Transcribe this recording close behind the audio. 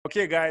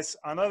Okay, guys,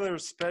 another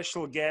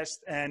special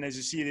guest. And as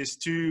you see, there's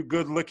two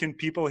good looking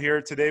people here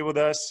today with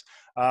us.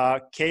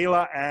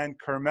 Kayla and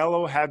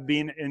Carmelo have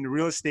been in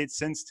real estate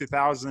since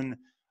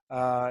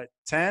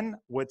 2010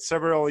 with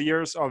several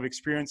years of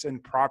experience in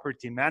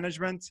property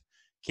management.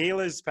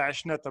 Kayla is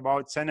passionate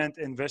about tenant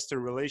investor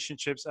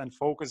relationships and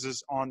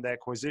focuses on the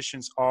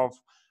acquisitions of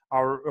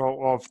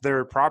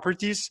their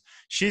properties.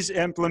 She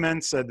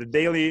implements the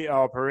daily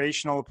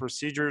operational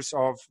procedures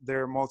of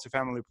their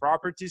multifamily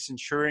properties,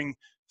 ensuring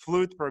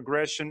fluid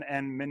progression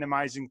and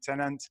minimizing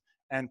tenant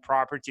and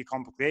property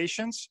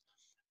complications.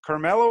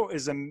 Carmelo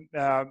is a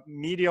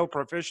medial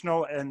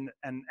professional and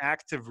an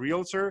active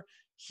realtor.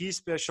 He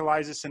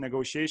specializes in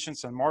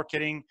negotiations and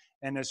marketing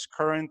and is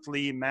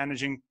currently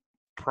managing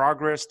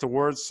progress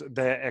towards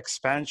the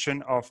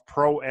expansion of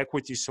Pro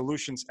Equity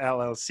Solutions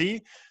LLC.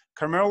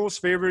 Carmelo's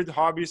favorite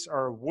hobbies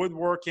are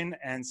woodworking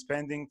and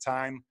spending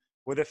time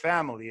with the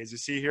family, as you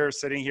see here,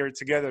 sitting here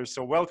together.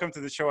 So welcome to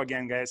the show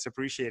again, guys.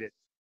 Appreciate it.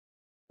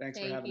 Thanks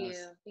for having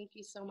us. Thank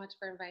you so much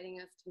for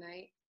inviting us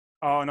tonight.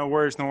 Oh, no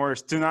worries, no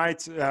worries.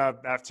 Tonight,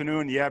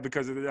 afternoon, yeah,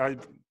 because of the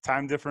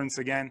time difference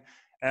again.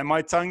 And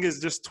my tongue is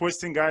just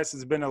twisting, guys.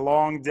 It's been a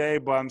long day,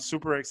 but I'm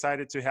super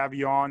excited to have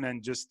you on.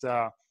 And just,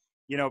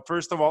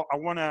 first of all, I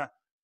want to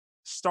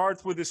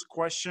start with this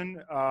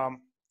question. How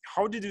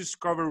did you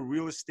discover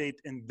real estate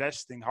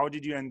investing? How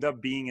did you end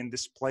up being in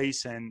this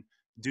place and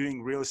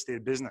doing real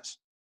estate business?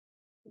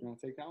 You want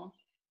to take that one?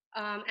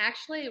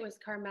 Actually, it was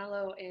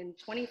Carmelo in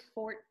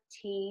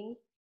 2014.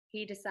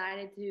 He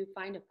decided to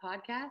find a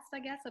podcast, I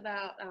guess,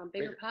 about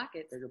bigger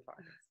pockets. Bigger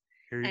pockets.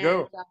 Here you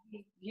go.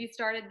 He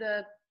started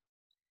the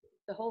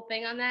whole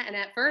thing on that. And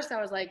at first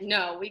I was like,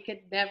 no, we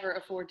could never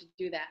afford to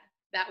do that.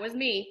 That was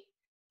me.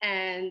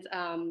 And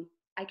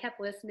I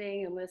kept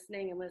listening and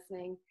listening and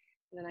listening.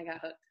 And then I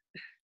got hooked.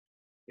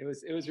 It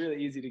was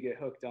really easy to get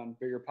hooked on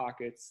bigger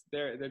pockets.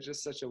 They're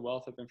just such a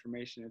wealth of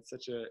information. It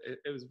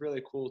was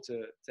really cool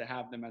to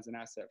have them as an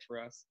asset for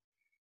us.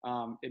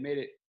 It made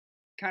it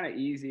kind of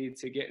easy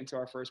to get into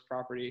our first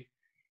property.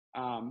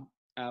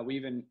 We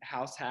even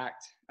house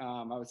hacked,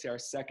 I would say, our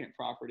second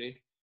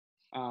property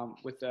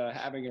with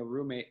having a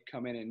roommate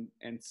come in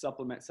and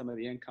supplement some of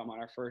the income on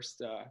our first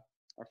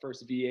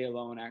VA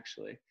loan,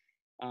 actually.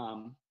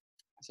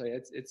 So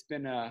it's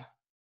been a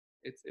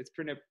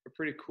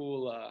pretty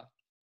cool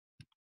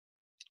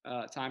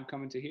time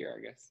coming to here, I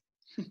guess.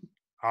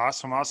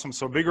 Awesome.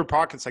 So Bigger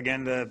Pockets,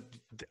 again,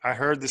 I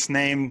heard this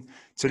name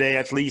today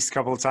at least a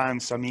couple of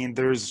times. I mean,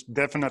 there's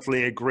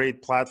definitely a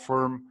great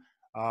platform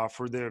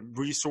for the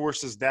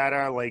resources,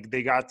 data. Like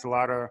they got a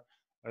lot of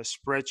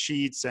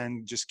spreadsheets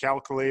and just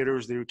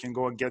calculators that you can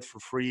go and get for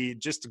free.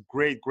 Just a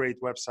great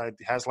website.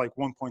 It has like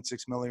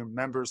 1.6 million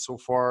members so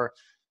far.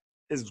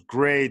 It's a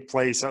great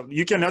place.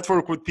 You can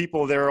network with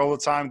people there all the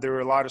time. There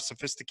are a lot of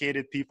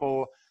sophisticated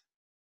people,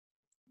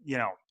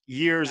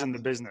 years in the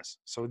business.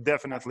 So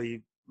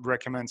definitely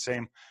recommend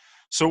same.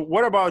 So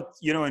what about,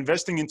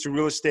 investing into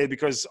real estate?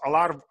 Because a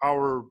lot of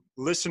our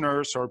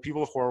listeners or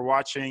people who are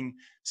watching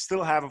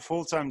still have a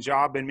full-time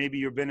job, and maybe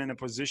you've been in a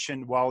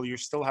position while you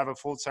still have a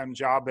full-time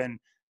job and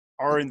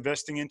are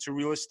investing into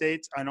real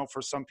estate. I know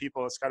for some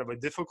people it's kind of a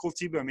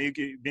difficulty, but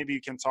maybe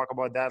you can talk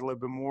about that a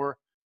little bit more,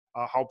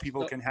 how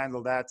people can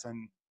handle that.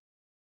 And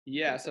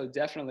yeah, so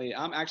definitely.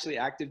 I'm actually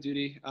active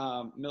duty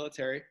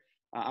military.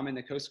 I'm in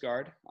the Coast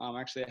Guard. I'm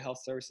actually a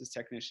health services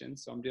technician,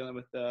 so I'm dealing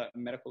with the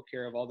medical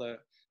care of all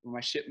my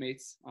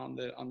shipmates on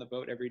the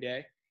boat every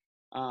day.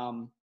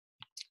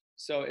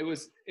 So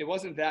it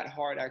wasn't that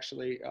hard,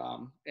 actually.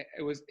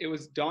 It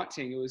was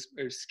daunting.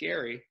 It was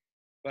scary,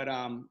 but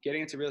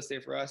getting into real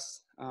estate for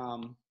us.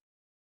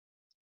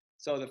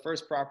 So the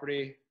first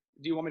property.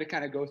 Do you want me to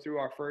kind of go through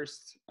our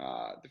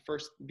the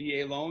first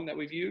VA loan that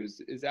we've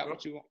used? Is that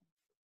what you want?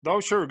 No,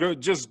 sure.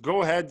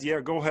 Go ahead. Yeah,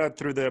 go ahead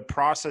through the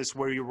process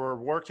where you were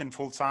working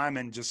full time,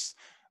 and just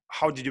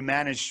how did you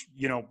manage,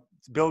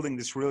 building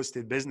this real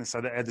estate business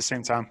at the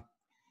same time?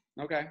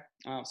 Okay.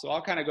 So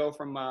I'll kind of go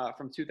from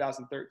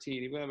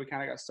 2013, even though we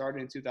kind of got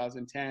started in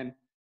 2010.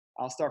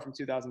 I'll start from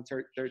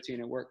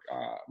 2013 and work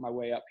my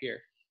way up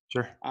here.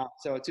 Sure.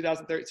 So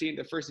 2013,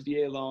 the first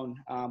VA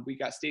loan, we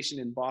got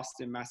stationed in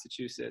Boston,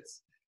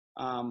 Massachusetts.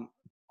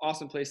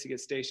 Awesome place to get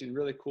stationed.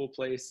 Really cool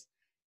place.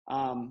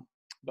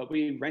 But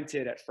we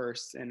rented at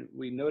first, and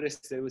we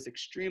noticed that it was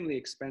extremely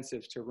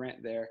expensive to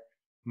rent there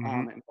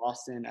in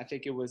Boston. I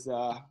think it was,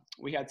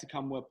 we had to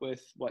come up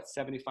with,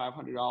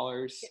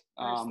 $7,500.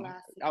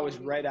 I was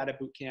right out of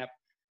boot camp.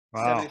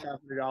 Wow.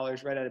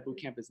 $7,500 right out of boot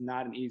camp is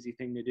not an easy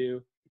thing to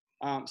do.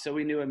 So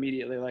we knew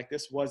immediately, like,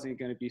 this wasn't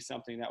going to be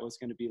something that was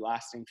going to be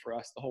lasting for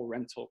us, the whole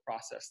rental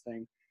process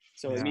thing.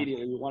 So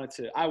immediately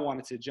I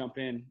wanted to jump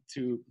in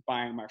to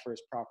buying my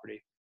first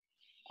property.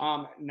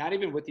 Not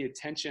even with the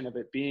intention of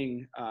it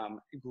being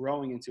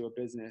growing into a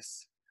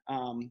business.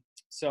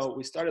 So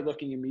we started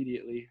looking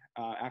immediately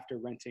after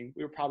renting.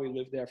 We would probably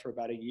live there for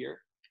about a year.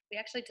 We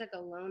actually took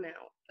a loan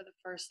out for the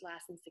first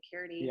Lasting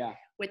Security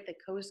with the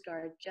Coast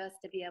Guard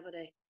just to be able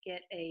to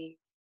get a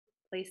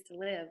place to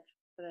live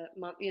for the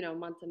month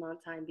to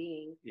month time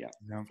being. Yeah.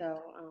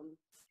 So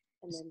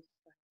and then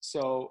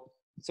So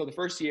the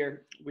first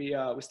year we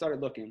started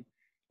looking.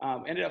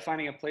 Ended up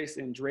finding a place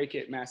in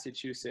Dracut,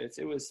 Massachusetts.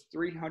 It was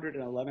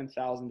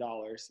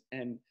 $311,000,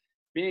 and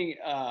being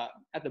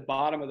at the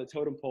bottom of the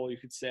totem pole, you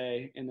could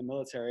say, in the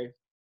military,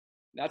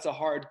 that's a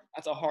hard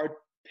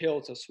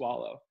pill to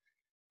swallow.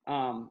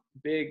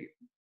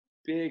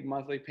 Big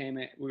monthly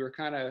payment.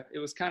 It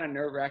was kind of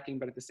nerve wracking,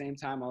 but at the same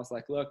time, I was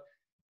like, look,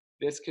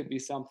 this could be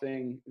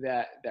something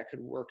that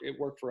could work. It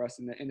worked for us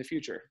in the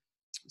future.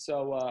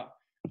 So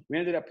we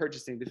ended up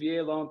purchasing. The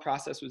VA loan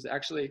process was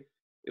actually,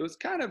 it was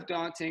kind of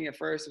daunting at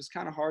first. It was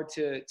kind of hard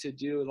to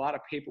do, a lot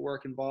of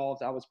paperwork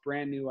involved. I was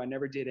brand new. I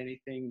never did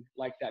anything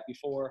like that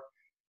before.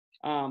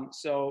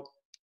 So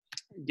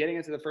getting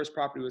into the first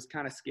property was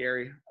kind of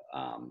scary.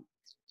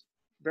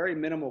 Very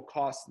minimal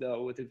cost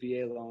though with the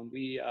VA loan.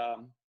 We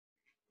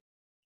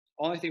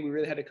only thing we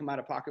really had to come out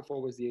of pocket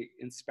for was the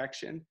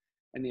inspection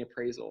and the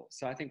appraisal.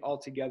 So I think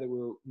altogether we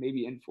were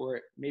maybe in for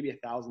it, maybe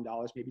 $1,000,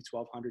 maybe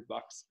 $1,200. It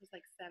was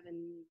like $750.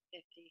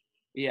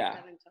 Yeah.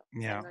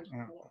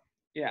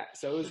 Yeah.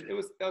 So that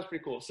was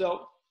pretty cool.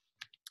 So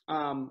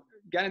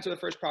got into the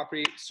first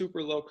property,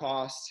 super low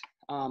cost.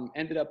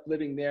 Ended up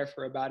living there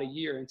for about a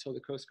year until the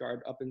Coast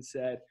Guard up and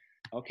said,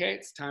 okay,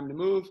 it's time to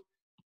move.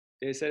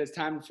 They said, it's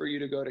time for you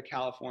to go to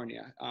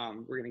California.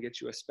 We're going to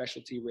get you a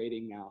specialty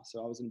rating now.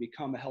 So I was going to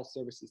become a health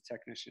services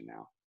technician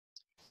now.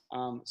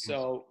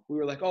 So we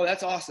were like, oh,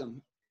 that's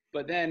awesome.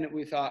 But then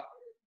we thought,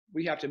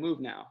 we have to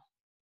move now.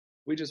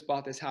 We just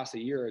bought this house a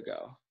year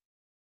ago.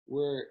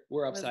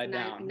 We're upside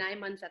down. 9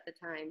 months at the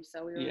time.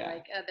 So we were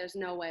like, there's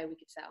no way we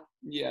could sell.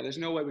 Yeah, there's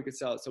no way we could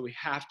sell it. So we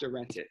have to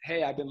rent it.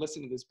 Hey, I've been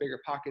listening to this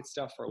Bigger Pocket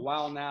stuff for a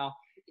while now.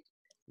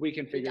 We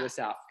can figure this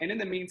out. And in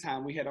the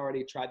meantime, we had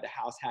already tried the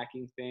house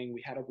hacking thing.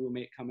 We had a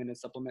roommate come in and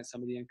supplement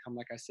some of the income,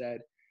 like I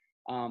said.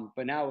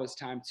 But now it was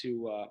time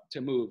to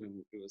move,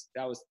 and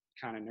that was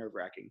kind of nerve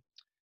wracking.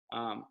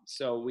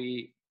 So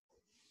we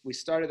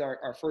started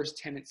our first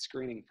tenant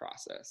screening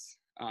process.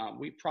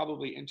 We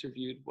probably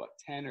interviewed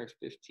 10 or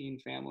 15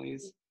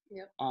 families.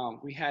 Yep.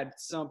 We had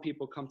some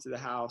people come to the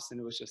house, and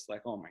it was just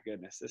like, oh my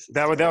goodness, this is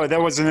that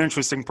was an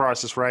interesting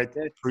process, right?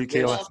 For you,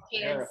 Kayla.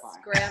 Kids,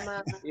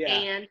 grandma,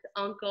 aunt,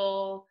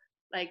 uncle,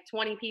 like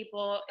 20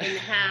 people in the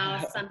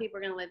house. Some people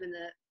are gonna live in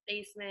the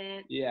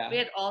basement. Yeah. We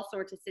had all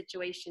sorts of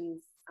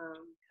situations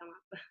come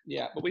up.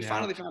 Yeah, but we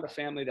finally found a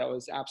family that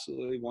was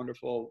absolutely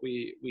wonderful.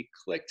 We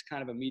clicked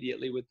kind of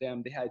immediately with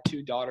them. They had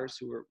 2 daughters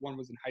one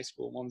was in high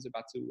school, one was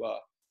about to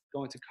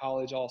go into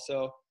college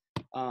also.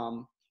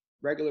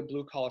 Regular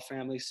blue collar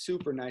family,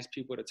 super nice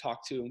people to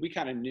talk to, and we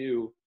kind of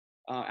knew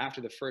after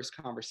the first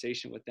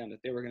conversation with them that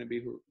they were going to be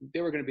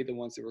the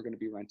ones that were going to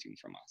be renting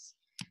from us.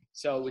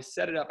 So we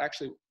set it up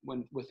actually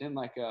within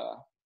like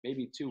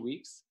maybe 2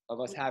 weeks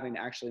of us having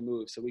to actually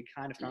move. So we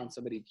kind of found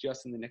somebody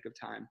just in the nick of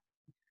time.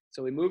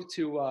 So we moved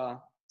to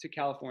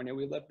California.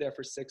 We lived there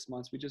for 6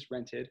 months. We just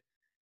rented.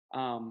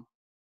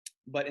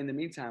 But in the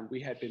meantime,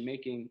 we had been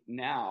making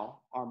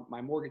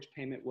my mortgage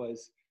payment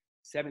was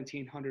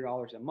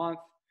 $1,700 a month.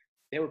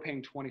 They were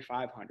paying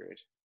 $2,500.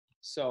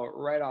 So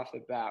right off the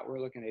bat, we're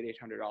looking at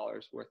 $800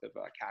 worth of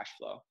cash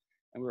flow,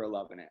 and we were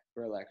loving it.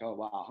 We were like, oh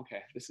wow,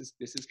 okay, this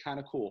is kind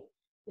of cool.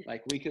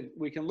 Like we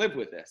can live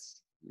with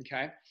this.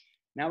 Okay,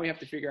 now we have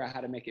to figure out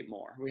how to make it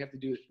more. We have to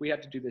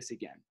do this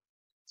again.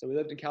 So we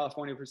lived in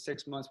California for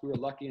 6 months. We were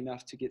lucky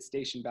enough to get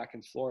stationed back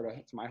in Florida.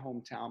 It's my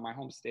hometown, my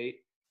home state,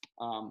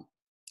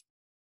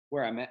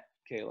 where I met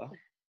Kayla.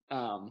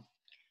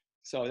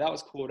 So that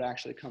was cool to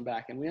actually come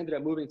back. And we ended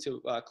up moving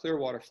to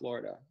Clearwater,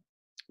 Florida,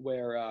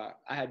 where I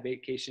had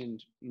vacationed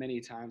many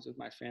times with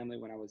my family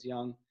when I was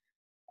young.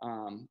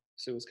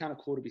 So it was kind of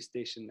cool to be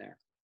stationed there.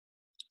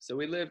 So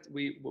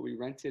we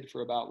rented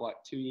for about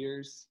 2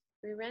 years?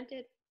 We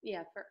rented,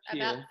 for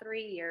about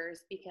 3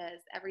 years, because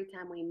every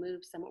time we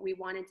moved somewhere, we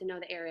wanted to know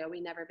the area.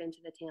 We never been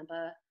to the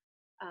Tampa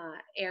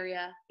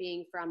area,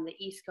 being from the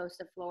East Coast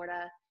of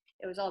Florida.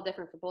 It was all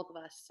different for both of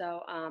us.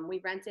 So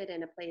we rented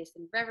in a place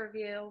in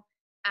Riverview.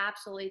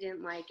 Absolutely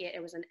didn't like it.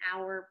 It was an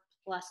hour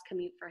plus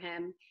commute for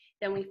him.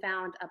 Then we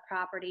found a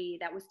property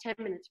that was 10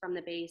 minutes from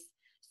the base.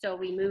 So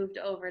we moved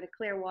over to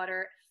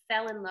Clearwater,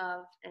 fell in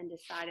love, and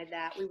decided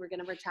that we were going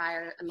to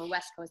retire on the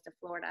west coast of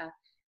Florida.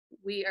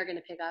 We are going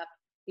to pick up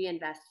the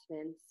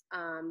investments.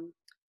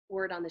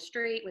 Word on the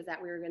street was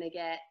that we were going to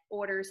get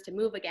orders to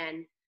move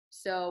again.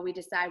 So we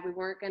decided we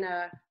weren't going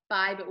to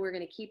buy, but we were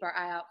going to keep our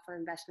eye out for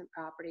investment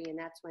property. And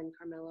that's when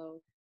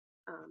Carmelo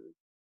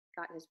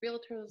got his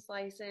realtor's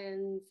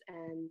license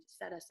and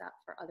set us up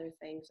for other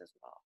things as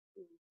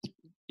well.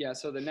 Yeah,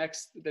 so the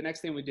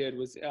next thing we did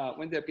was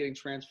we ended up getting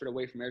transferred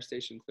away from Air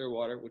Station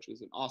Clearwater, which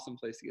was an awesome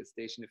place to get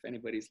stationed. If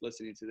anybody's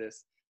listening to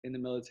this in the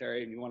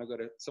military and you want to go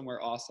to somewhere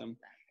awesome,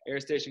 Air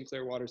Station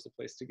Clearwater is the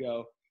place to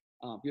go.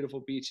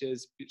 Beautiful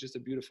beaches, just a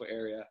beautiful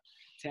area.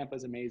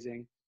 Tampa's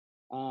amazing.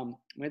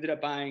 We ended up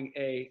buying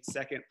a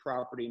second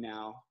property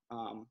now.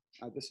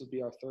 This would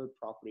be our third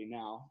property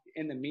now.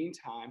 In the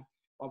meantime,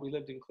 while we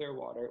lived in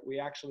Clearwater, we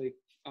actually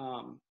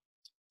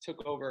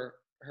took over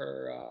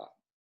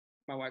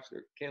my wife's,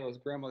 Kayla's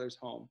grandmother's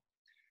home,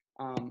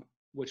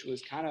 which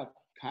was kind of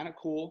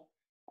cool.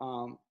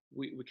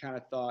 we kind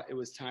of thought it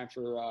was time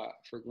for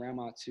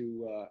grandma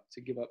to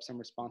give up some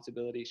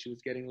responsibility. She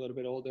was getting a little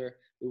bit older.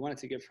 We wanted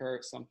to give her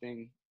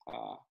something,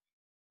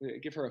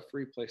 give her a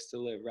free place to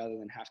live rather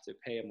than have to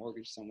pay a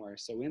mortgage somewhere.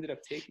 So we ended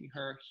up taking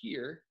her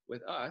here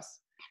with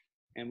us,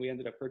 and we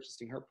ended up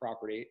purchasing her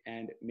property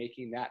and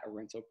making that a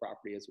rental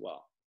property as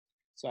well.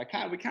 So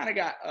we kind of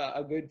got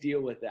a good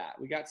deal with that.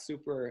 We got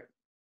super.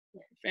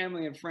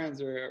 Family and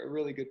friends are a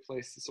really good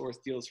place to source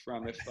deals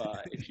from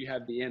if you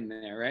have the in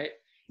there, right?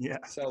 Yeah.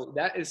 So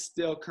that is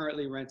still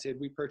currently rented.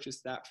 We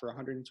purchased that for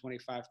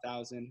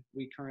 $125,000.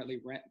 We currently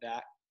rent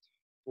that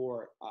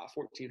for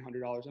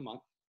 $1,400 a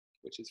month,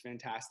 which is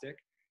fantastic.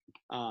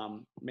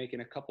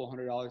 Making a couple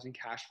 $100 in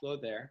cash flow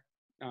there.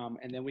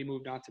 And then we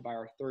moved on to buy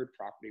our third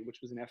property, which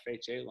was an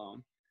FHA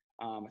loan,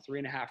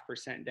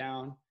 3.5%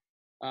 down.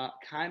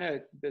 Kind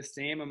of the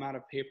same amount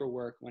of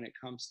paperwork when it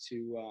comes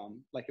to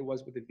like it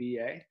was with the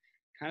VA,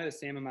 kind of the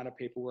same amount of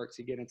paperwork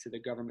to get into the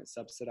government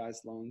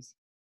subsidized loans.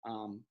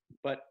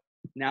 But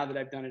now that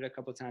I've done it a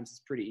couple of times,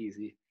 it's pretty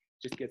easy.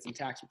 Just get some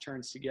tax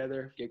returns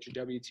together, get your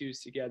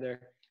W-2s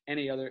together,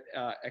 any other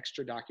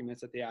extra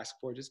documents that they ask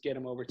for, just get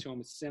them over to them.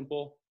 It's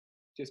simple.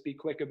 Just be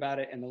quick about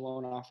it, and the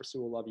loan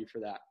officer will love you for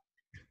that.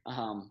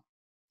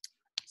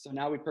 So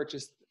now we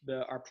purchased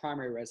our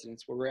primary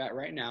residence where we're at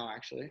right now,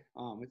 actually.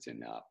 It's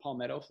in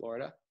Palmetto,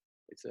 Florida.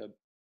 It's a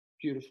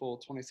beautiful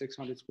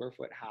 2,600 square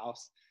foot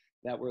house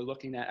that we're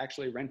looking at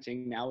actually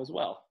renting now as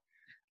well.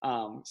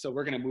 So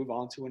we're going to move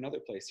on to another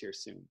place here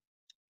soon.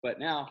 But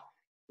now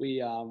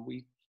we've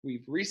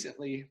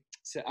recently,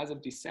 as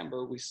of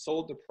December, we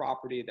sold the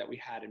property that we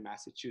had in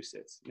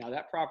Massachusetts. Now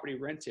that property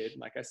rented,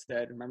 like I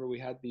said, remember we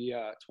had the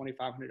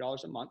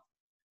 $2,500 a month,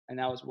 and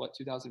that was what,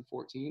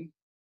 2014?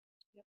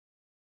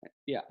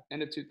 Yeah,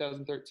 end of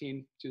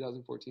 2013,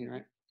 2014,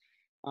 right?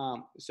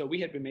 So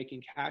we had been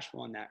making cash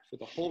flow on that for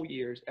the whole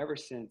years ever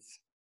since,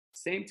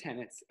 same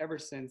tenants, ever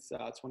since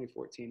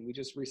 2014. We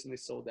just recently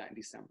sold that in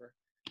December.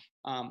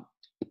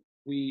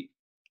 We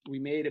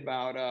made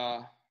about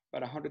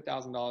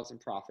 $100,000 in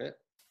profit.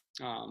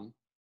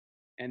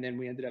 And then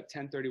we ended up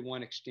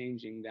 1031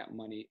 exchanging that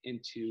money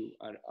into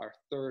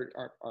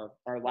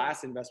our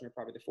last investment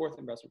property, the fourth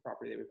investment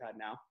property that we've had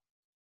now.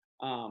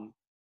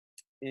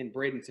 In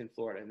Bradenton,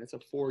 Florida, and it's a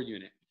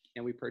 4-unit,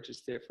 and we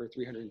purchased it for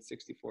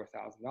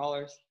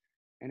 $364,000,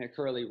 and it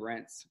currently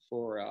rents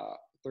for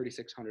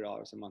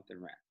 $3,600 a month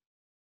in rent.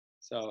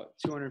 So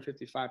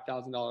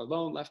 $255,000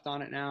 loan left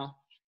on it now,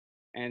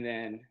 and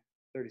then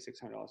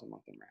 $3,600 a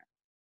month in rent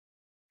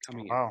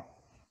coming in. Wow.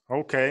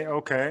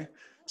 Okay.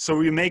 So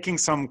you're making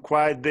some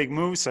quite big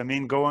moves. I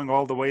mean, going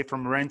all the way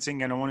from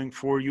renting and owning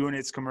 4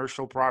 units,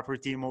 commercial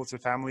property,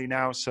 multifamily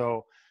now.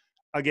 So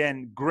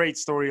again, great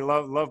story.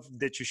 Love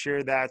that you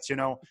share that.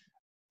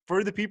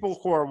 For the people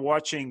who are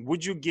watching,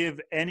 would you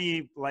give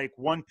any like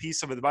one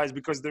piece of advice?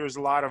 Because there's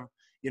a lot of,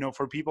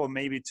 for people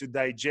maybe to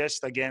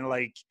digest again,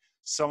 like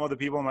some of the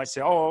people might say,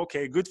 oh,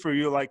 okay, good for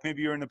you. Like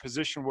maybe you're in a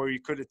position where you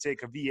could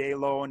take a VA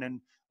loan and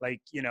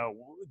like,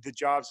 the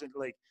jobs and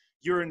like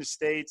you're in the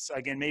States.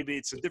 Again, maybe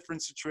it's a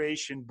different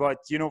situation, but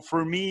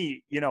for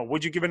me,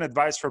 would you give an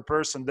advice for a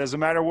person? Doesn't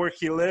matter where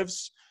he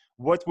lives.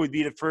 What would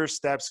be the first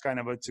steps kind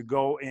of to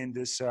go in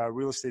this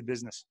real estate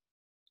business?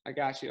 I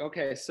got you.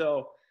 Okay.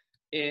 So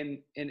in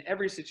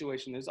every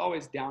situation, there's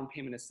always down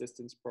payment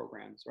assistance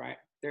programs, right?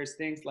 There's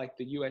things like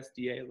the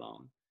USDA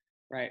loan,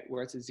 right?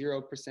 Where it's a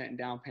 0%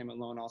 down payment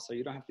loan. Also,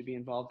 you don't have to be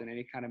involved in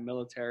any kind of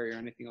military or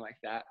anything like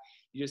that.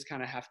 You just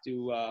kind of have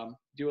to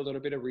do a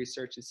little bit of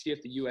research and see if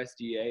the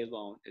USDA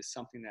loan is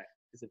something that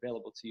is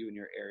available to you in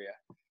your area.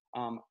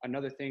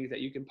 Another thing that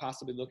you can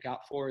possibly look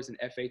out for is an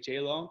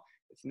FHA loan.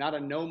 It's not a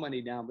no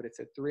money down, but it's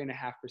a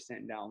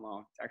 3.5% down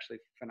loan. It's actually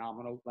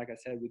phenomenal. Like I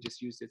said, we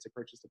just used it to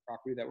purchase the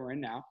property that we're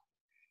in now.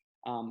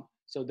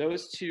 So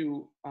those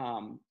two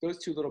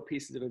little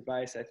pieces of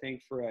advice, I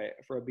think for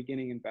a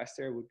beginning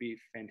investor would be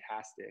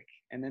fantastic.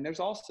 And then there's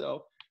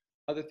also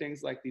other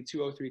things like the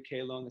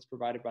 203K loan that's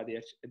provided by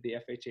the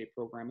FHA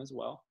program as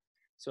well.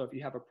 So if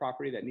you have a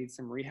property that needs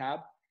some rehab,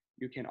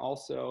 you can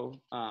also,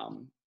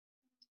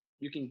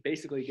 you can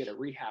basically get a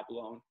rehab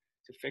loan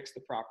to fix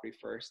the property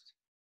first,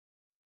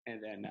 and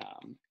then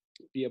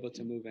be able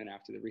to move in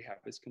after the rehab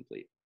is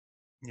complete.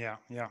 Yeah,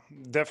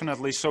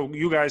 definitely. So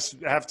you guys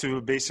have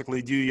to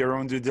basically do your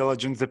own due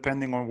diligence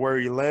depending on where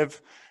you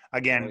live.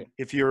 Again,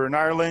 if you're in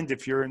Ireland,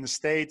 if you're in the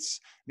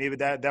States, maybe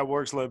that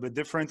works a little bit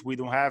different. We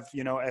don't have,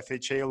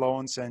 FHA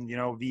loans and,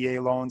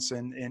 VA loans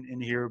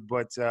in here,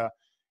 but,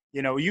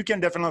 you can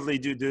definitely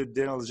do due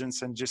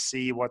diligence and just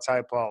see what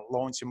type of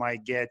loans you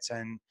might get.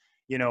 And,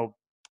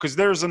 because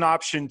there's an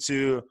option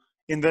to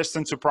invest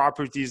into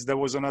properties. There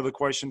was another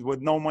question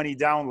with no money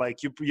down,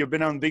 like you've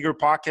been on Bigger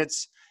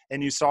Pockets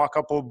and you saw a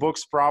couple of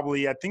books,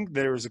 probably. I think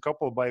there's a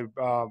couple by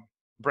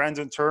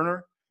Brandon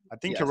Turner. I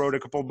think he wrote a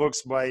couple of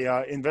books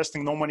by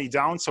investing no money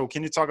down. So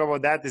can you talk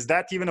about that? Is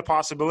that even a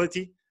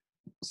possibility?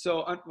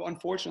 So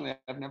unfortunately,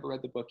 I've never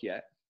read the book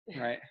yet,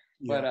 right?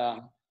 Yeah.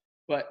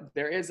 But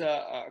there is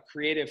a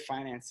creative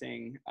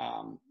financing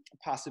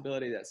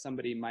possibility that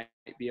somebody might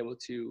be able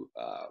to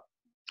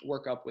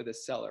work up with a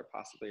seller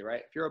possibly,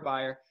 right? If you're a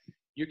buyer,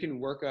 you can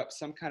work up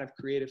some kind of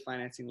creative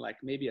financing, like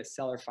maybe a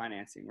seller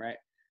financing, right?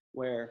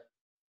 Where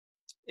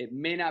it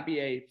may not be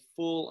a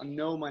full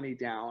no money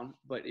down,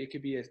 but it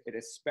could be an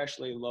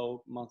especially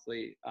low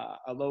monthly,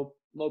 a low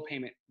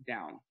payment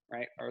down,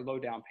 right? Or low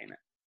down payment.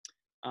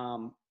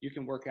 You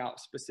can work out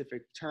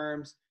specific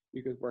terms.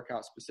 You could work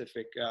out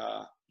specific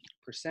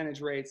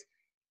percentage rates.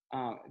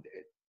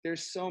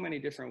 There's so many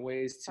different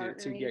ways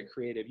to get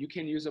creative. You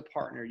can use a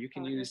partner. You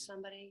can use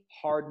somebody.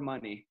 hard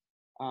money.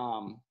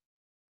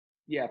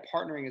 Yeah,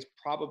 partnering is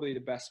probably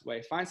the best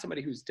way. Find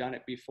somebody who's done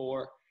it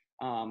before,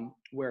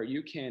 where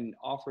you can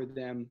offer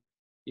them,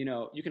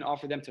 you can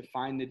offer them to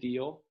find the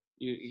deal.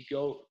 You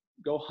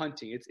go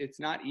hunting. It's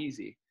not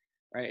easy,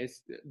 right?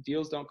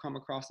 Deals don't come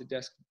across the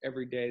desk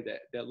every day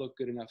that look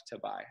good enough to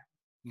buy,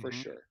 for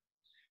sure.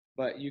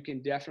 But you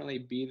can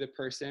definitely be the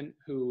person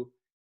who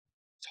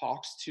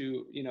talks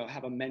to,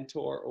 have a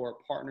mentor or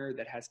a partner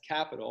that has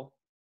capital,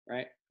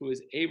 right? Who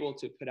is able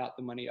to put out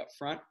the money up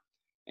front,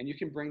 and you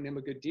can bring them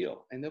a good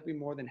deal, and they'll be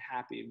more than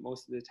happy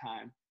most of the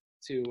time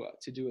to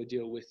do a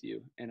deal with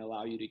you and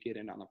allow you to get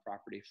in on the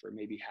property for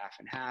maybe half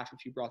and half.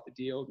 If you brought the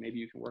deal, maybe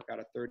you can work out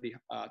a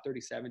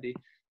 30-70,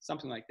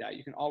 something like that.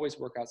 You can always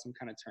work out some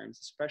kind of terms,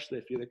 especially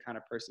if you're the kind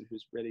of person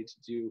who's ready to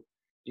do,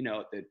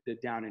 the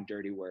down and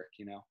dirty work,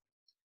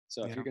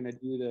 So if you're going to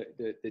do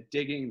the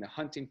digging, the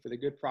hunting for the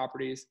good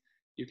properties,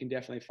 you can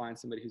definitely find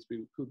somebody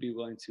who'd be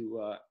willing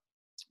to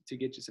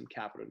get you some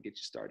capital to get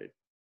you started.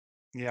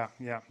 Yeah,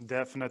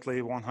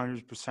 definitely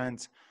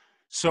 100%.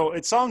 So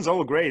it sounds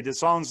all great. It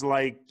sounds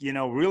like,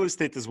 real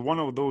estate is one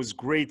of those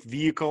great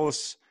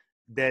vehicles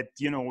that,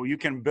 you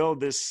can build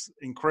this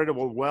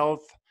incredible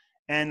wealth.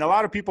 And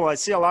I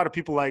see a lot of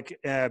people like,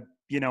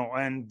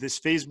 and this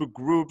Facebook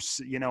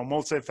groups,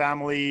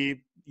 multifamily,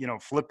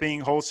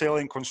 flipping,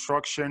 wholesaling,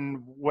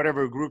 construction,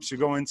 whatever groups you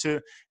go into,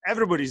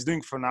 everybody's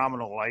doing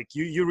phenomenal. Like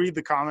you read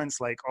the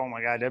comments like, oh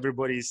my God,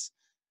 everybody's,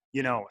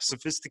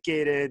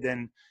 sophisticated,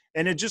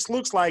 and it just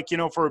looks like,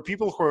 for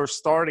people who are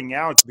starting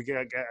out,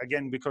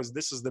 because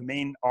this is the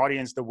main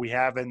audience that we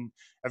have, and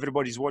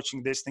everybody's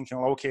watching this thinking,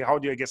 okay, how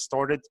do I get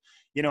started?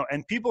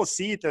 And people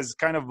see it as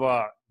kind of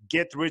a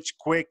get rich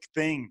quick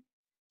thing.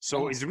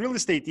 So is real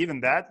estate even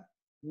that?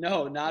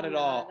 No, not at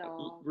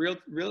all.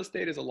 Real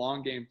estate is a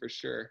long game for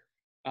sure.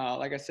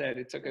 Like I said,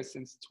 it took us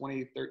since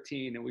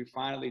 2013, and we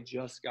finally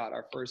just got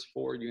our first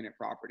 4-unit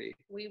property.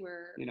 We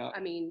were,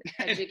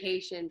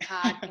 education,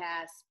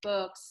 podcasts,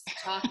 books,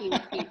 talking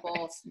with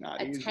people,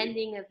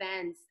 attending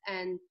events.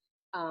 And,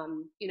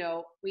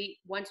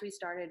 once we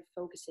started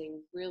focusing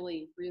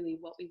really, really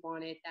what we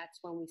wanted, that's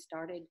when we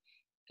started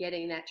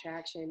getting that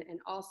traction.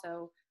 And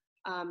also,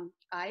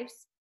 I've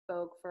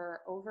spoke for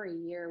over a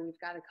year. We've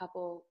got a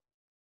couple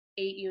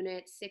 8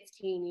 units,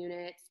 16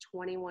 units,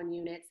 21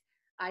 units.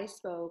 I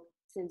spoke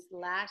since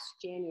last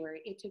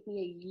January. It took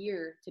me a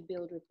year to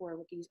build rapport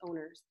with these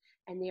owners,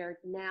 and they are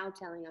now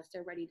telling us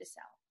they're ready to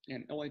sell.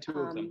 And only 2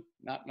 of them,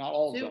 not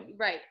all of them.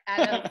 Right.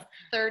 Out of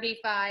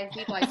 35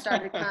 people I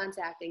started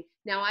contacting.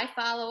 Now I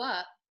follow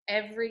up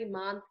every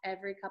month,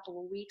 every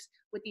couple of weeks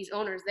with these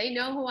owners. They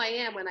know who I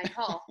am when I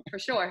call, for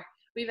sure.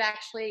 We've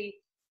actually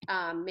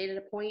made it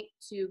a point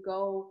to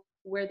go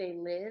where they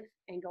live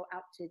and go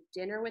out to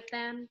dinner with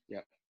them.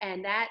 Yep.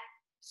 And that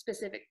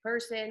specific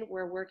person,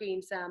 we're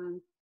working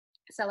some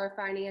seller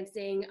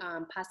financing,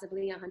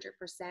 possibly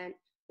 100%.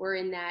 We're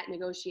in that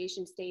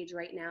negotiation stage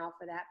right now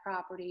for that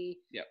property.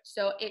 Yep.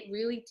 So it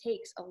really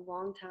takes a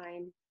long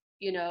time,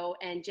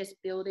 and just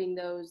building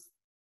those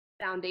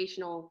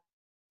foundational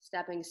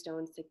stepping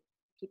stones to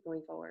keep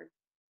going forward.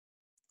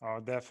 Oh,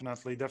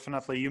 definitely.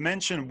 You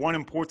mentioned one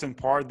important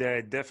part that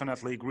I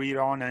definitely agreed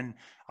on, and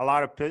a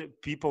lot of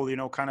people,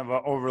 kind of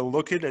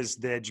overlook it, as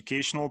the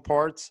educational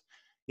part.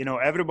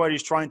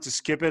 Everybody's trying to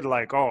skip it,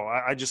 like, oh,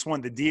 I just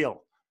want the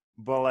deal.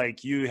 But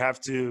like, you have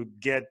to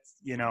get,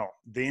 the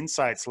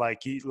insights,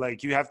 like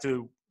you have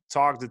to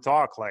talk the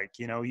talk, like,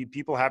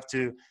 people have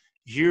to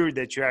hear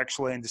that you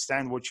actually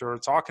understand what you're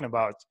talking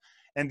about.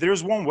 And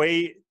there's one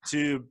way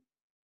to,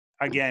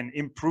 again,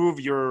 improve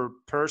your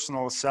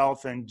personal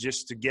self and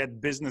just to get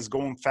business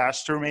going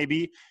faster,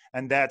 maybe.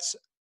 And that's,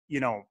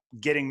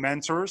 getting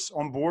mentors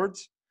on board.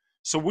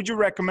 So would you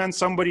recommend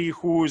somebody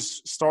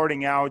who's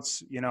starting out,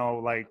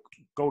 like,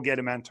 go get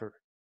a mentor?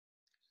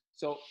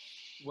 So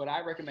what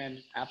I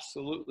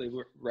absolutely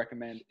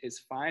recommend, is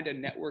find a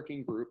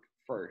networking group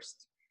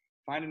first.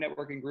 Find a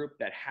networking group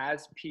that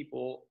has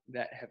people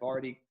that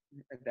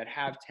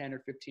have 10 or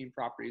 15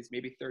 properties,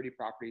 maybe 30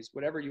 properties,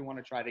 whatever you want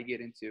to try to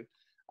get into.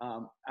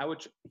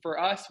 For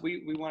us,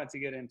 we wanted to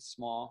get in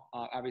small.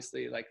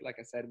 Obviously, like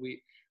I said,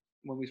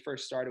 when we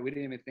first started, we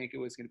didn't even think it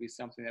was going to be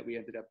something that we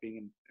ended up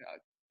being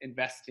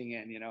investing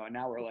in, and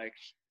now we're like,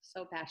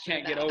 so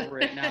passionate. Can't get over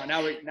it now.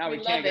 Now we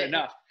can't get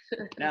enough.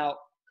 Now,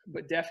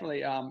 but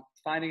definitely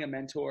finding a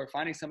mentor,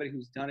 finding somebody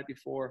who's done it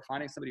before,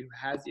 finding somebody who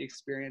has the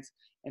experience,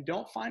 and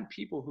don't find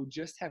people who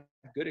just have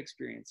good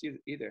experience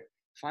either.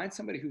 Find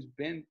somebody who's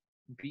been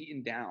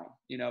beaten down,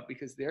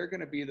 because they're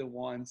going to be the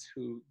ones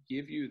who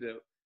give you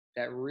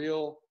that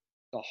real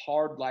the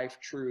hard life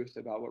truth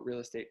about what real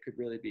estate could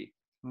really be.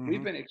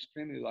 We've been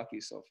extremely lucky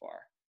so far.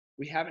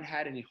 We haven't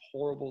had any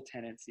horrible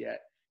tenants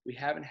yet. We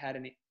haven't had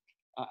any,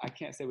 I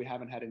can't say we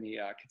haven't had any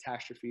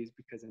catastrophes,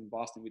 because in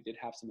Boston we did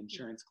have some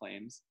insurance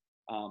claims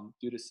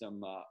due to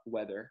some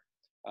weather,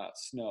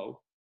 snow.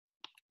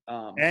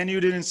 And you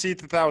didn't see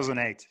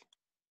 2008.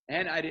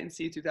 And I didn't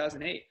see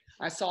 2008.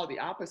 I saw the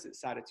opposite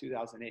side of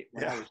 2008.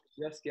 When I was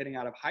just getting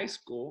out of high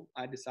school,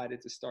 I decided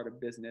to start a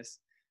business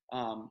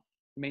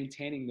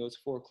maintaining those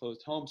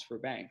foreclosed homes for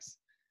banks.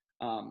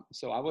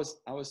 So I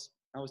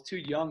was too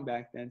young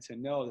back then to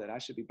know that I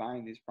should be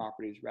buying these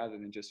properties rather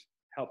than just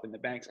helping the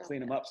banks clean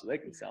them up so they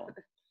can sell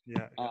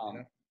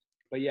them.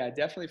 But yeah,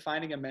 definitely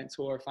finding a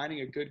mentor,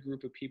 finding a good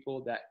group of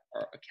people that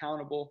are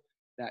accountable,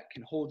 that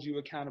can hold you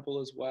accountable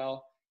as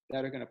well,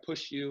 that are going to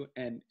push you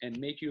and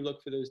make you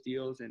look for those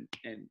deals and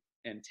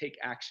take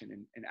action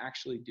and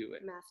actually do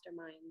it.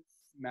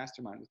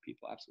 Mastermind with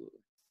people, absolutely.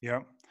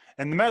 Yeah.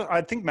 And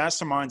I think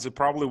masterminds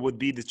probably would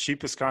be the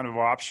cheapest kind of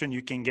option.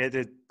 You can get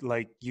it,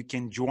 like you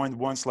can join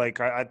once,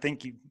 like I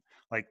think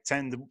like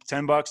 $10,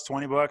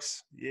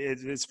 $20.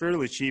 It's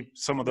fairly cheap.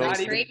 Some of those.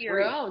 Create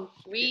your own.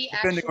 We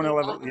depending actually, on a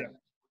level,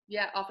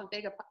 off of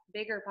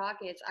bigger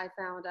pockets, I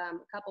found a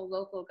couple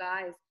local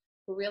guys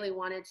who really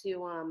wanted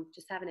to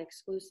just have an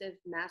exclusive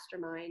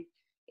mastermind.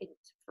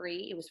 It's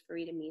free. It was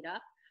free to meet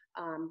up.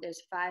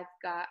 There's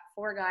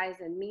 4 guys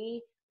and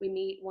me. We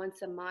meet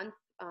once a month.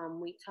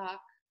 We talk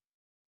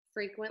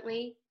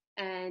frequently,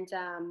 and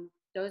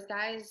those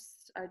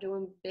guys are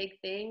doing big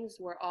things.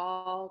 We're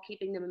all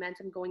keeping the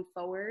momentum going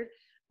forward.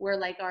 We're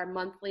like our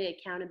monthly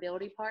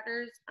accountability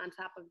partners. On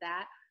top of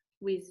that,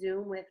 we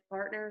Zoom with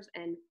partners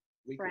and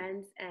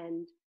friends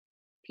and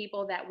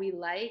people that we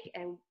like,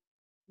 and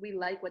we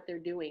like what they're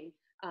doing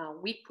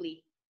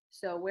weekly.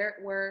 So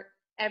we're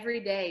every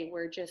day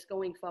we're just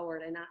going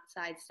forward and not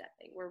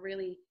sidestepping. We're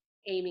really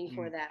aiming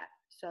for that.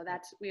 So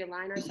we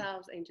align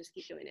ourselves and just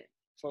keep doing it.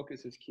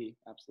 Focus is key.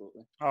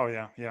 Absolutely. Oh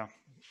yeah.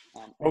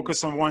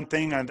 Focus on one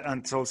thing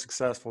until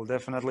successful,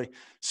 definitely.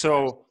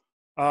 So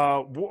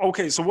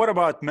okay, so what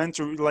about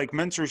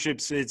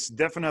mentorships? It's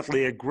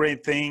definitely a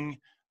great thing.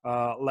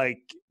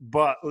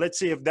 But let's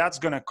say if that's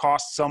going to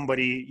cost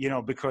somebody,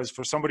 because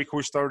for somebody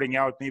who's starting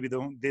out, maybe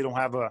they don't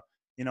have a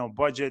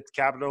budget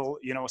capital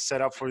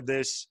set up for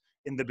this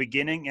in the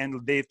beginning,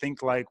 and they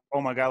think like,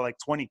 oh my god, like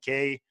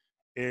 20K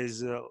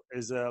is a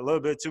little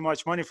bit too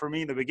much money for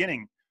me in the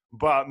beginning,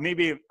 but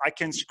maybe I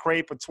can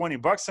scrape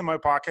 $20 in my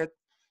pocket.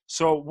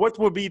 So what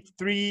would be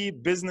 3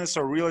 business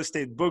or real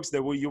estate books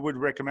that you would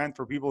recommend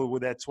for people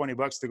with that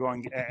 $20 to go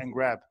and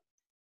grab?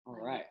 All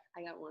right.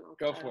 I got one.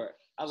 Go for it.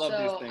 I love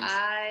these things.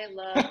 I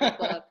love the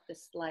book, The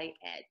Slight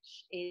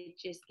Edge. It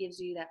just gives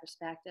you that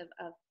perspective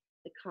of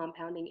the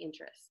compounding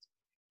interest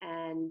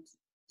and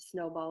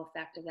snowball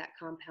effect of that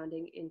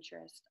compounding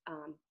interest.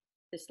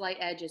 The Slight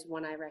Edge is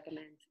one I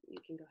recommend. You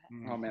can go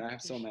ahead. Oh man, I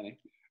have so many.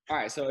 All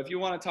right. So if you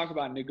want to talk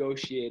about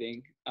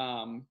negotiating,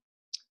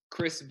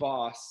 Chris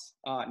Voss,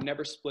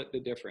 Never Split the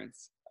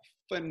Difference.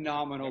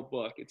 Phenomenal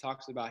book. It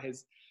talks about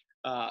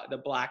the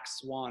black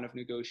swan of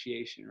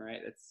negotiation, right?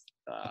 It's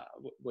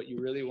what you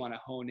really want to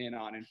hone in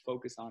on and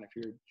focus on if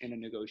you're in a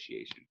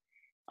negotiation.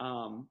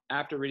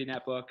 After reading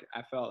that book,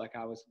 I felt like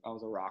I was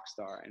a rock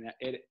star, and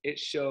it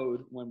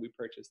showed when we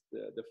purchased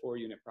the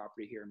 4-unit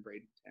property here in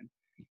Bradenton.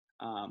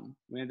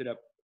 We ended up,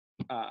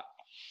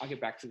 I'll get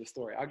back to the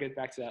story. I'll get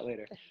back to that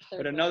later.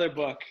 But another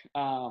book,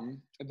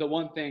 The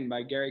One Thing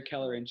by Gary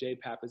Keller and Jay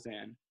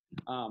Papasan.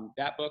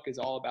 That book is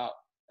all about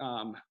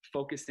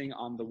focusing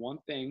on the one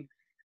thing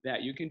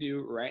that you can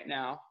do right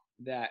now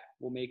that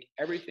will make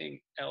everything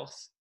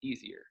else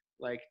easier.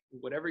 Like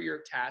whatever your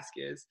task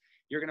is,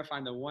 you're going to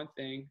find the one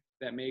thing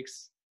that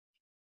makes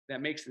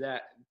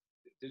that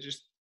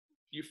just,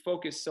 you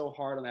focus so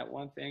hard on that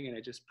one thing and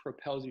it just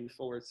propels you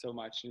forward so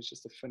much. And it's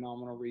just a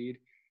phenomenal read.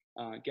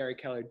 Gary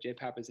Keller, Jay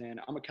Papasan.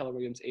 I'm a Keller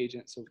Williams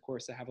agent, so of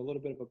course I have a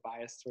little bit of a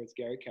bias towards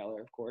Gary Keller,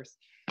 of course.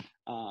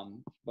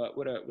 But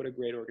what a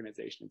great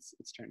organization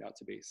it's turned out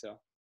to be. So.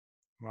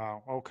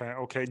 Wow.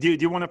 Okay. Do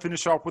you want to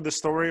finish off with the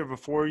story of a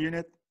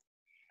 4-unit?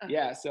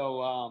 Yeah.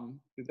 So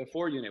the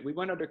 4-unit, we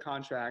went under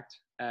contract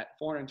at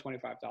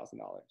 $425,000.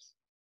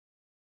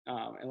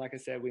 And like I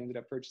said, we ended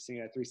up purchasing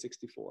it at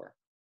 $364,000.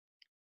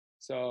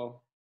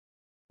 So.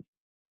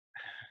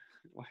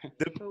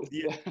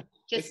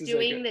 Just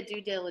doing the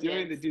due diligence.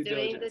 Doing the due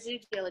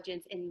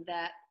diligence in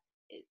that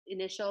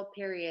initial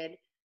period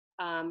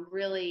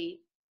really,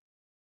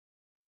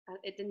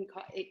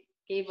 it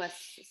gave us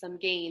some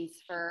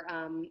gains for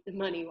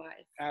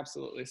money-wise.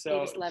 Absolutely. So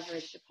just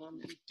leveraged upon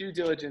them. Due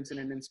diligence in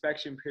an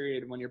inspection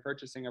period when you're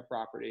purchasing a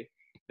property,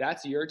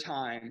 that's your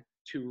time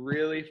to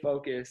really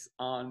focus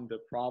on the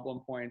problem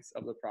points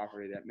of the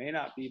property that may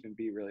not even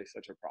be really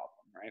such a problem,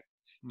 right?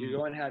 You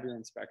go and have your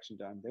inspection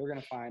done. They're going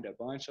to find a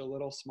bunch of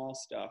little small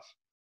stuff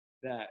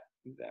that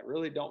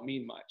really don't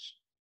mean much,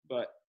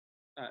 but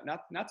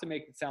not to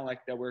make it sound like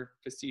that we're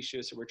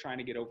facetious or we're trying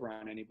to get over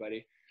on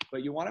anybody,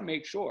 but you want to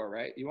make sure,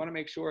 right? You want to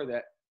make sure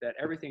that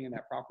everything in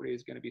that property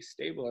is going to be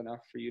stable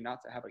enough for you not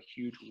to have a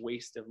huge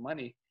waste of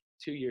money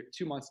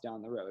 2 months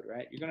down the road,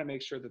 right? You're going to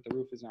make sure that the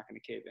roof is not going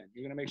to cave in.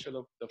 You're going to make sure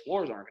the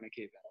floors aren't going to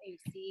cave in.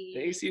 AC,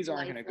 The ACs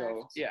aren't going to go,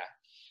 left,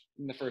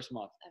 in the first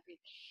month. everything.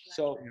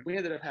 So we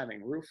ended up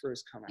having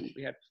roofers come out.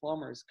 We had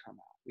plumbers come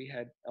out. We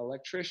had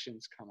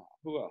electricians come out.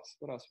 Who else?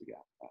 What else we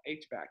got?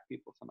 HVAC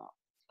people come out.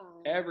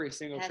 Every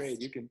single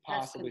trade you can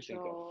possibly think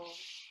of.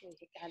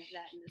 We had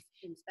that in this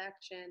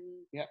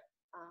inspection. Yep.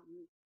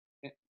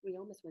 We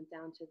almost went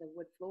down to the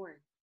wood flooring.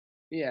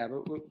 Yeah,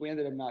 but we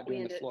ended up not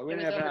doing the floor. We it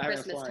was ended up over not having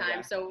Christmas flooring,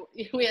 time, so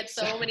we had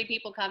so many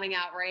people coming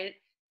out, right?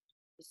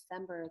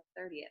 December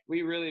 30th.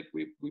 We really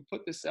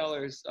put the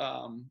sellers,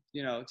 to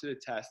the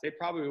test. They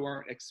probably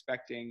weren't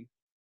expecting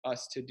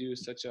us to do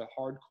such a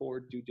hardcore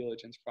due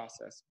diligence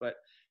process, but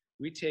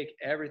we take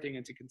everything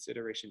into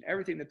consideration.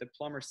 Everything that the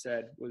plumber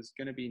said was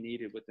going to be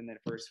needed within the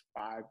first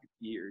 5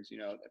 years,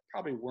 that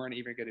probably weren't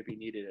even going to be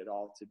needed at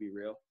all, to be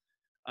real.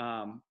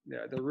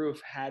 The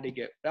roof had to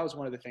get, that was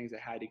one of the things that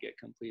had to get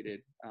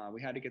completed.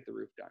 We had to get the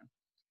roof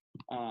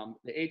done.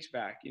 The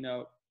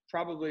HVAC,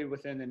 probably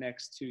within the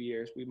next 2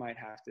 years, we might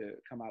have to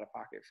come out of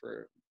pocket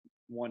for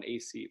one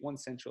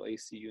central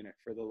AC unit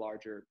for the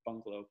larger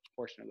bungalow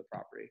portion of the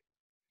property.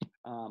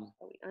 But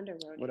we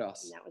underwrote what it,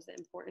 else? and that was the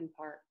important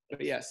part.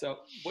 But yeah, so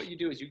what you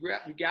do is you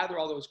gather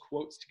all those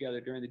quotes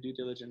together during the due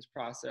diligence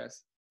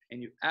process,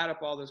 and you add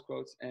up all those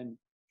quotes, and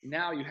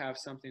now you have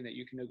something that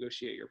you can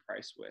negotiate your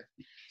price with.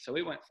 So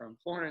we went from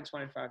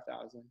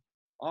 $425,000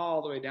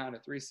 all the way down to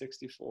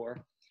 $364,000,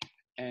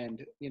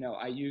 and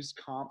I used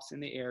comps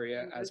in the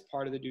area as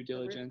part of the due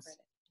diligence.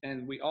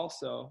 And we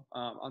also,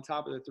 on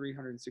top of the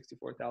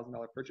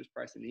 $364,000 purchase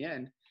price in the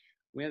end,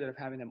 we ended up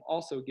having them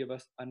also give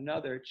us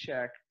another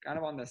check kind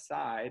of on the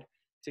side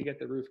to get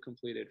the roof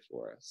completed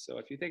for us. So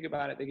if you think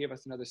about it, they gave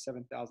us another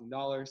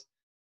 $7,000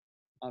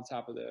 on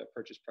top of the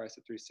purchase price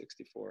of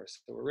 $364,000.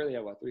 So we're really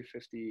at what,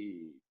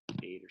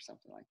 $358,000 or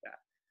something like that.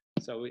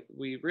 So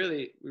we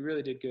really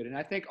did good. And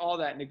I think all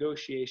that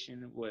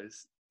negotiation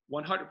was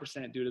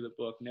 100% due to the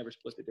book, Never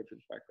Split the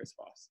Difference by Chris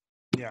Voss.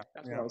 Yeah,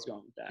 that's where I was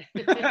going with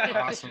that.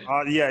 Awesome.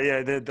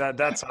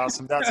 That's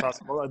awesome. That's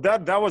awesome. Well,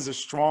 that was a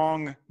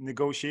strong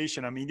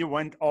negotiation. I mean, you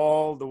went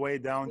all the way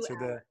down to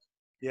the,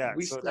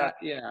 we so sat,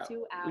 2 hours.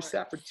 we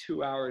sat for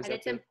 2 hours. And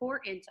it's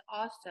important to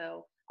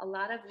also, a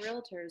lot of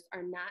realtors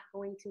are not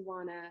going to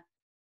want to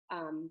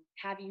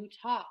have you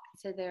talk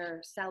to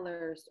their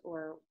sellers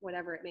or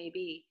whatever it may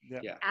be.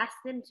 Yeah. Ask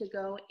them to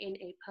go in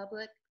a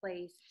public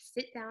place,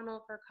 sit down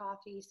over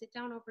coffee, sit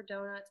down over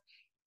donuts,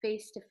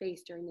 face to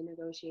face during the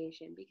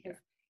negotiation, because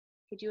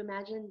could you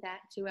imagine that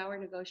 2-hour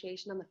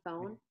negotiation on the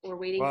phone or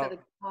waiting for the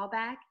call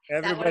back?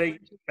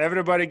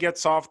 Everybody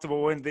gets off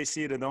when they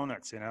see the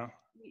donuts, Yeah.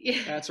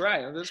 That's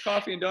right. If there's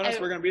coffee and donuts,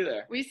 we're going to be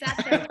there. We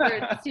sat there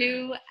for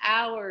 2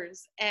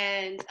 hours,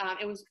 and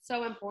it was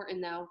so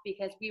important though,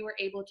 because we were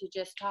able to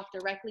just talk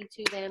directly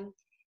to them.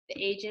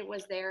 The agent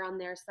was there on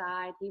their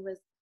side. He was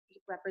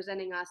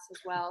representing us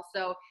as well.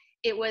 So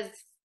that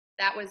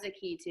was the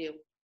key too.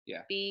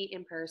 Yeah. Be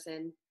in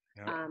person.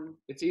 Yeah.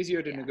 It's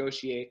easier to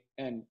negotiate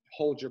and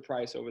hold your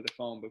price over the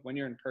phone, but when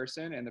you're in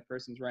person and the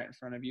person's right in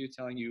front of you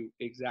telling you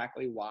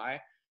exactly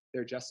why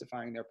they're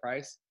justifying their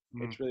price,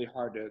 it's really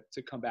hard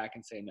to come back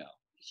and say no.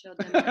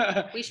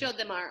 We showed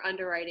them our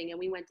underwriting, and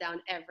we went down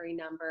every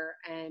number.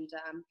 And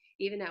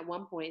even at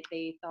one point,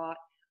 they thought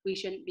we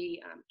shouldn't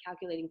be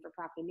calculating for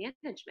property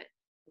management.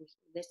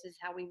 This is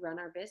how we run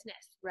our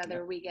business.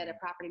 Whether we get a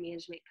property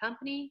management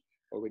company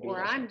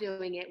or I'm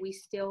doing it, we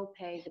still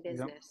pay the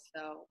business.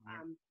 So,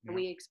 and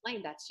we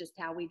explained that's just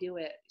how we do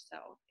it.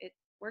 So it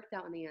worked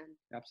out in the end.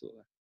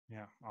 Absolutely.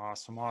 Yeah.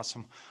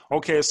 Awesome.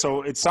 Okay.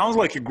 So it sounds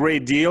like a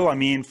great deal. I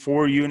mean,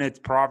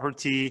 4-unit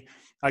property.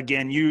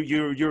 Again,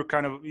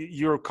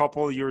 you're a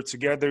couple, you're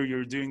together,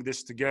 you're doing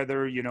this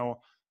together,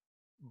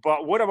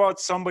 but what about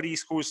somebody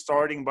who's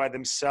starting by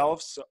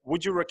themselves?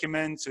 Would you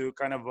recommend to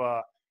kind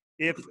of,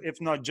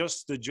 if not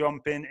just to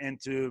jump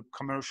into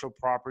commercial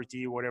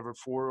property, whatever,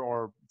 4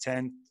 or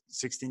 10,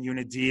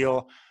 16-unit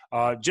deal,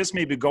 just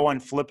maybe go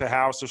and flip a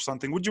house or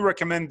something? Would you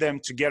recommend them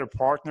to get a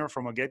partner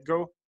from a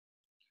get-go?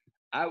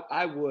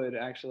 I would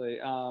actually.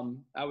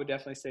 I would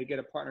definitely say get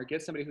a partner,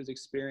 get somebody who's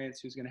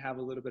experienced, who's going to have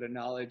a little bit of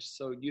knowledge,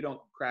 so you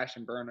don't crash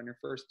and burn on your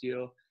first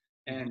deal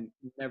and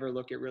never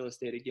look at real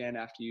estate again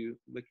after you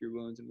lick your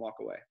wounds and walk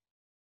away.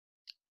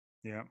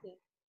 Yeah,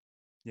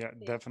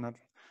 definitely.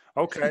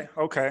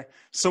 Okay.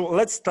 So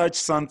let's touch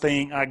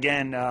something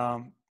again.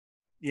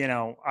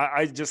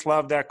 I just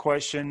love that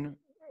question,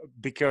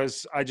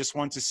 because I just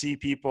want to see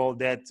people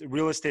that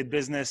real estate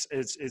business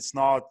it's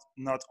not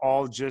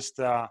all just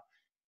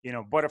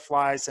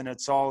butterflies and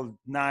it's all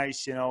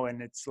nice,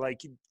 and it's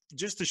like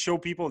just to show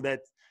people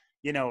that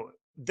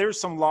there's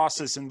some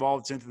losses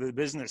involved into the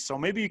business. So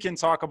maybe you can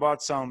talk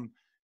about some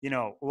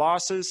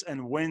losses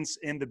and wins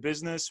in the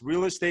business,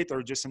 real estate,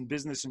 or just in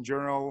business in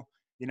general.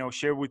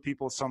 Share with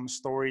people some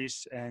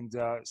stories, and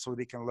so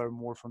they can learn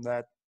more from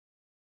that.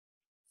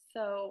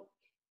 So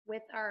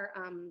with our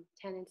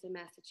tenants in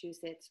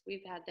Massachusetts,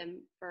 we've had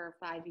them for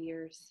 5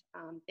 years.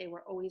 They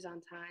were always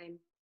on time.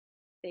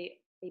 They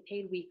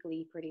paid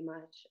weekly pretty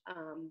much.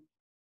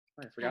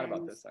 I forgot about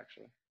And this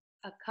actually.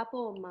 a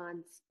couple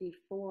months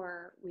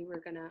before we were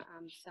gonna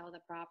sell the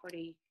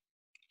property,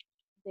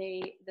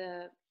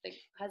 the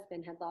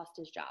husband had lost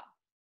his job,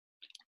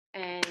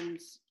 and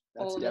That's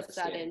all of a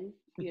devastating.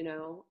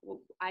 sudden,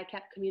 I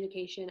kept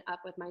communication up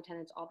with my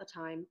tenants all the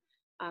time,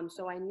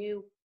 so I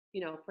knew,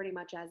 pretty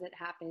much as it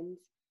happens,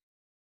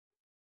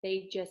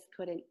 they just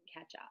couldn't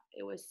catch up.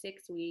 It was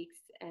 6 weeks,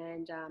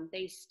 and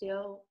they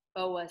still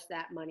owe us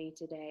that money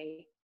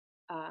today.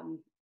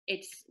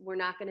 We're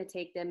not going to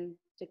take them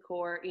to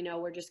court.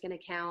 We're just going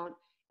to count.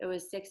 It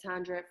was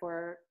 600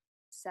 for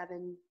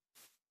 7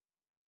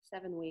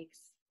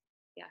 weeks.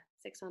 Yeah,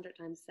 600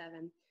 times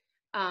 7.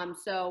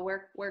 So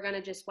we're going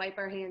to just wipe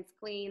our hands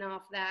clean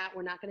off that.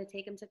 We're not going to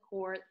take them to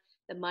court.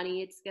 The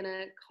money it's going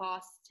to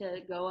cost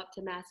to go up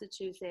to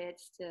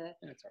Massachusetts to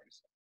And it's already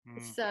sold.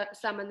 so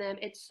some of them,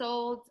 it's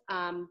sold.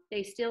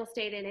 They still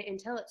stayed in it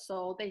until it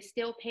sold. They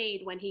still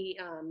paid when he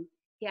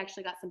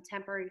actually got some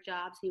temporary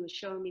jobs. He was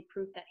showing me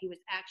proof that he was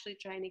actually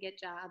trying to get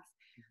jobs.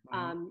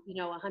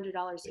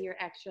 $100 here,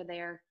 extra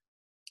there,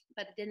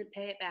 but it didn't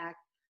pay it back.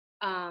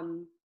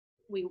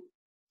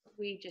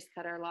 We just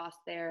cut our loss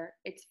there.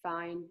 It's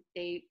fine.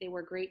 They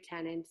were great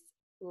tenants.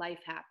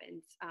 Life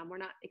happens. We're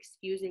not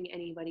excusing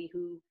anybody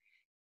who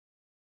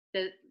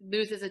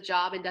loses a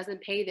job and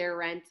doesn't pay their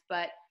rent,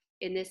 but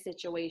in this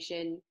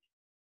situation,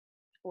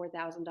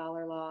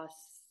 $4,000 loss,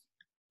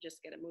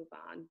 just gotta move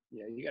on.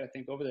 Yeah, you got to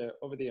think over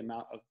the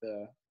amount of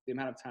the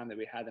amount of time that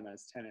we had them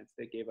as tenants.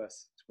 They gave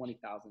us $20,000.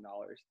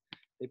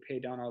 They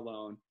paid down our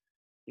loan.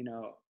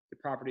 The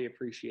property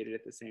appreciated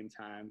at the same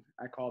time.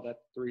 I call that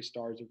 3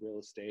 stars of real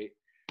estate.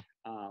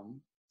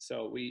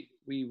 So we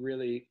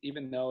really,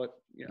 even though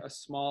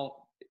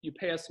you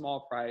pay a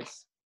small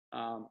price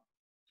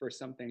for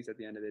some things at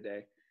the end of the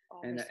day.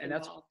 And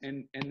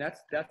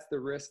that's the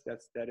risk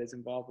that is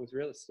involved with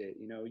real estate.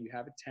 You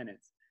have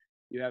tenants,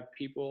 you have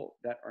people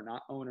that are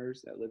not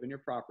owners that live in your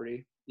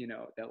property,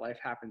 that life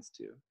happens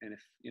to. And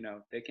if,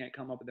 they can't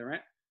come up with the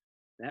rent,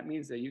 that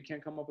means that you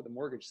can't come up with a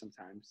mortgage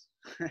sometimes.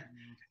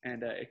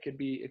 And it could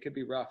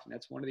be rough. And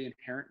that's one of the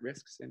inherent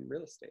risks in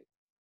real estate.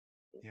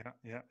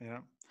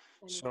 Yeah.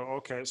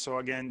 So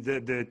again,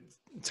 the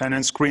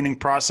tenant screening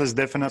process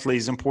definitely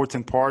is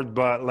important part,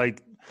 but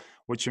like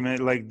what you meant,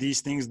 like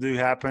these things do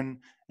happen.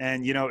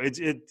 And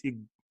it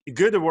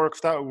good it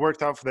worked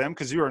out for them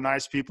because you are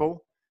nice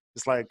people.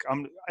 It's like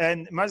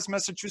and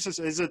Massachusetts,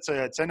 is it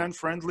a tenant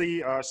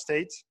friendly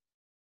state?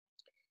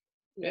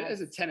 Yes. It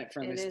is a tenant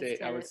friendly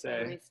state, I would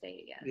say.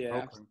 State, yes. Yeah,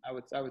 okay.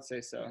 I would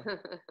say so.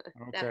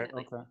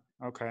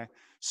 Okay.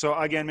 So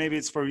again, maybe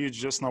it's for you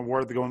just not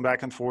worth going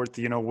back and forth,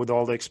 with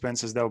all the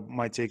expenses that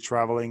might take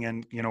traveling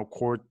and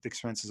court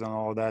expenses and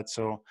all of that.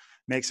 So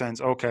makes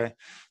sense. Okay.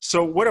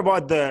 So what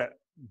about the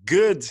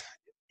good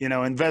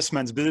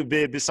investments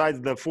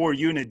besides the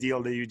 4-unit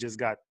deal that you just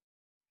got?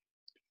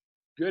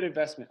 Good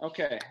investment.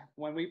 Okay.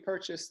 When we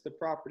purchased the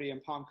property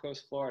in Palm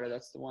Coast, Florida,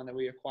 that's the one that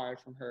we acquired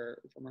from her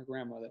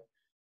grandmother.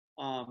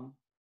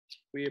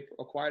 We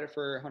acquired it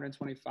for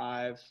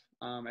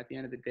 $125,000. At the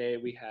end of the day,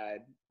 we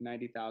had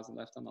 $90,000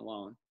 left on the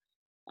loan.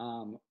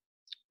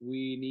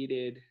 We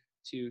needed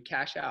to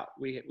cash out.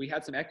 We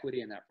had some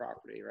equity in that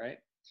property, right?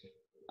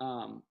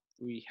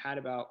 We had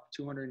about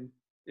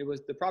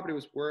the property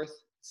was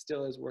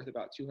still is worth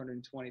about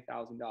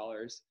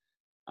 $220,000.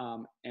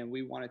 And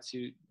we wanted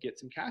to get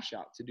some cash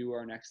out to do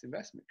our next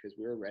investment because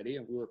we were ready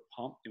and we were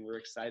pumped and we were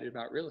excited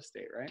about real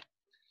estate, right?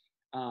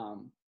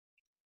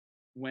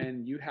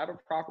 When you have a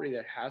property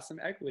that has some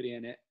equity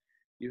in it,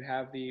 you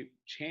have the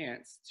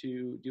chance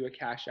to do a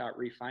cash out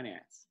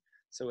refinance.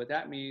 So what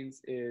that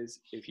means is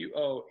if you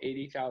owe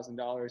 $80,000,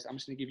 I'm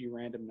just going to give you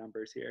random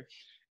numbers here.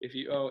 If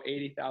you owe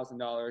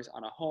 $80,000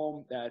 on a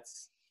home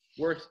that's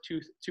worth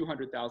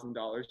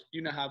 $200,000,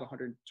 you now have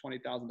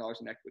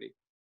 $120,000 in equity.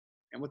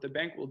 And what the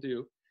bank will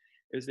do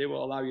is they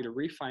will allow you to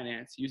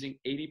refinance using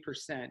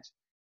 80%.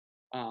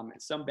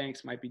 Some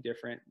banks might be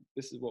different.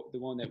 This is the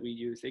one that we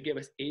use. They give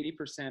us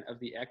 80% of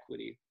the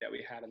equity that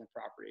we had on the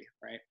property,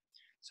 right?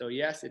 So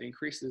yes, it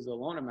increases the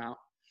loan amount,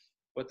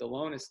 but the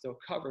loan is still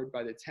covered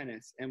by the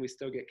tenants and we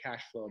still get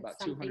cash flow, about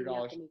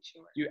 $200.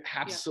 You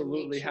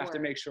absolutely have to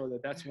make sure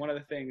that that's one of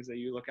the things that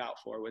you look out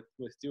for with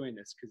doing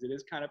this, because it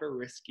is kind of a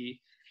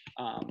risky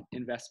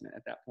investment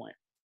at that point.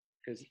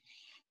 Unless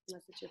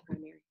it's your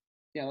primary.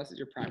 Yeah, unless it's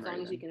your primary. As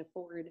long as you can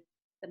afford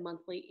the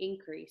monthly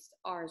increase.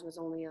 Ours was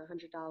only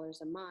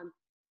 $100 a month.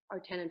 Our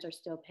tenants are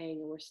still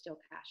paying and we're still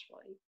cash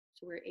flowing.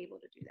 So we're able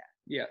to do that.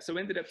 Yeah. So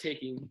we ended up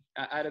taking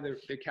out of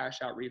the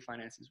cash out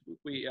refinances,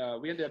 we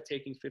ended up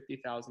taking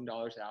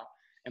 $50,000 out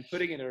and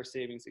putting it in our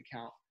savings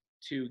account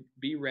to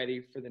be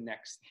ready for the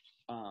next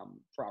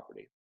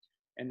property.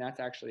 And that's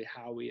actually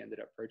how we ended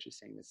up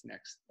purchasing this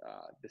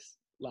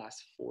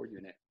last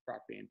 4-unit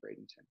property in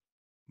Bradenton.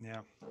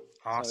 Yeah.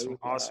 Awesome. So,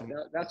 awesome.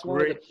 That's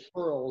one of the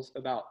pearls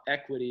about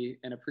equity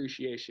and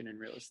appreciation in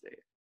real estate.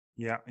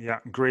 Yeah.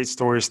 Great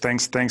stories.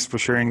 Thanks for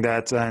sharing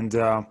that. And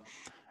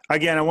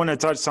again, I want to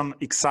touch some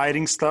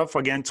exciting stuff.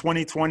 Again,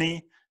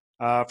 2020,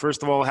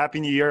 First of all, Happy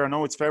New Year. I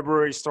know it's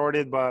February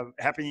started, but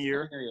Happy New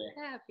Year.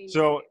 Happy New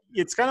So Year.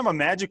 it's kind of a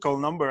magical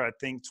number, I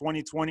think,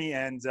 2020.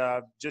 And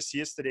just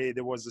yesterday,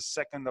 there was the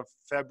 2nd of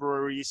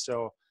February.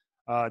 So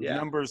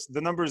Yeah.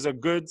 the numbers are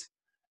good.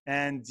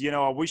 And,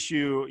 I wish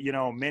you,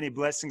 many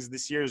blessings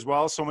this year as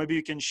well. So maybe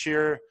you can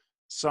share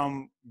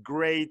some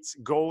great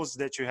goals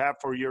that you have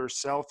for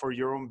yourself or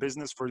your own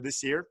business for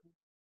this year.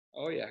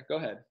 Oh yeah, go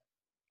ahead.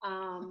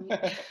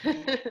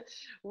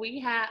 We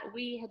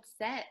had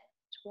set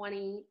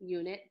 20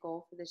 unit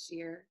goal for this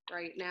year.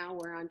 Right now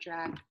we're on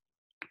track,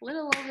 a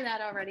little over that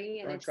already,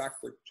 and We're on it's track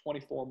for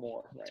 24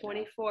 more right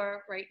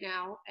 24 right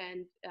now,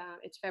 and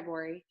it's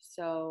February,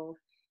 so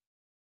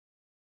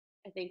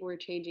I think we're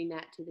changing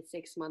that to the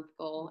 6-month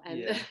goal, and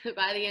Yeah.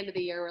 by the end of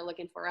the year we're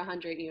looking for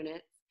 100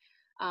 units.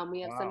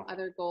 We have some Wow.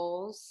 other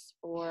goals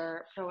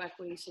for Pro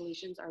Equity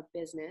Solutions, our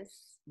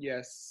business.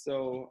 Yes,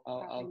 so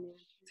I'll Property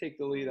management. take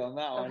the lead on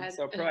that Go one. ahead.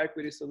 So Pro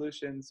Equity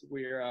Solutions,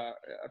 we're a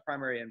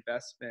primary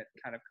investment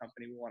kind of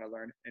company. We want to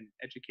learn and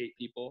educate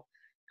people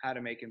how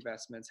to make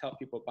investments, help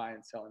people buy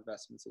and sell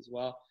investments as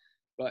well.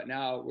 But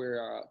now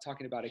we're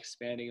talking about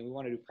expanding, and we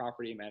want to do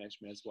property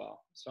management as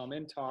well. So I'm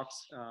in talks,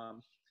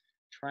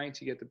 trying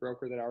to get the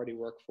broker that I already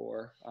work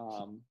for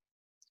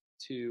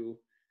to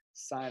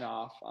sign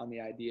off on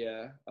the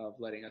idea of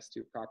letting us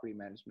do property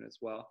management as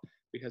well,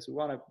 because we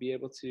want to be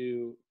able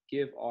to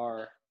give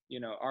our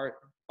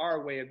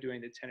way of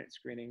doing the tenant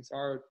screenings,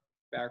 our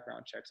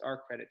background checks,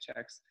 our credit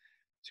checks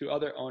to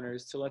other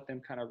owners, to let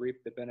them kind of reap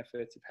the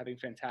benefits of having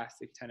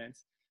fantastic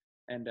tenants,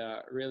 and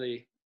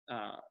really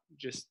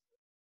just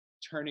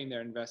turning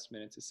their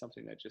investment into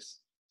something that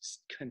just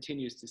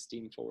continues to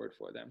steam forward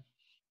for them.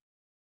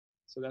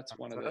 So that's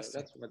one of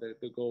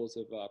the goals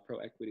of Pro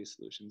Equity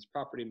Solutions.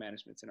 Property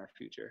management's in our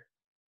future.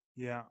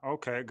 Yeah.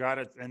 Okay. Got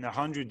it. And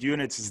 100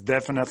 units is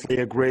definitely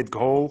a great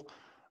goal.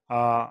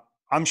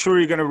 I'm sure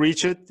you're going to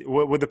reach it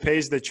with the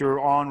pace that you're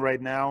on right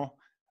now.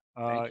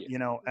 Thank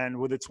you. And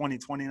with the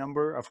 2020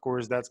 number, of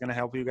course, that's going to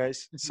help you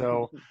guys.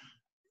 So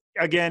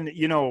again,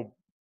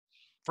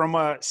 from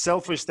a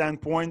selfish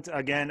standpoint,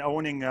 again,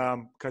 owning,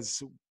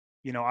 because,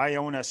 I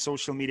own a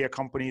social media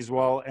company as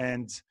well.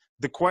 And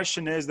the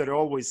question is that I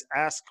always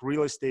ask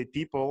real estate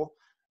people,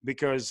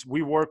 because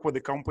we work with the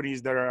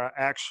companies that are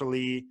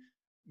actually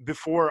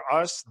before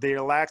us, they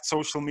lacked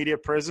social media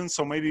presence.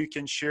 So maybe you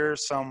can share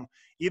some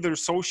either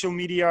social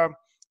media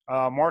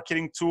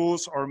marketing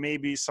tools, or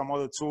maybe some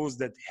other tools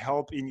that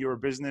help in your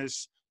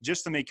business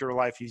just to make your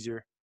life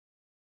easier.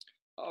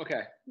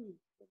 Okay.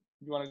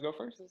 You want to go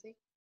first? Susie?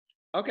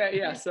 Okay,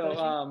 yeah. Yes,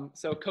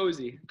 So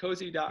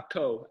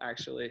cozy.co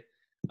actually,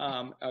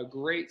 a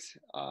great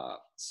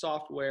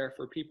software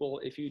for people.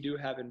 If you do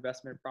have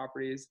investment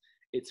properties,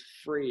 it's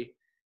free.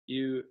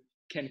 You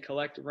can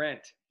collect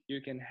rent. You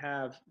can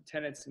have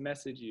tenants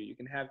message you. You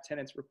can have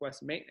tenants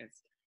request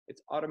maintenance.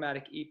 It's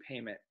automatic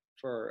e-payment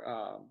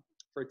for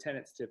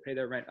tenants to pay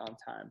their rent on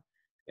time.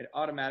 It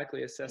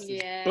automatically assesses.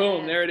 Yeah,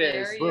 Boom, there it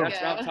is. there you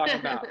That's what I'm go. talking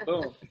about.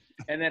 Boom.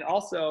 And then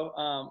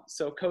also,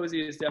 so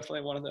Cozy is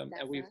definitely one of them,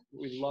 and we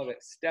love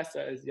it.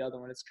 Stessa is the other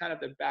one. It's kind of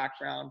the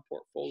background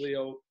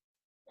portfolio,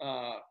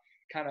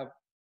 kind of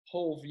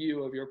whole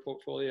view of your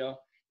portfolio.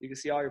 You can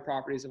see all your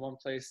properties in one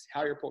place,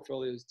 how your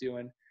portfolio is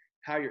doing,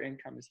 how your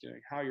income is doing,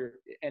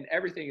 and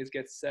everything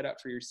gets set up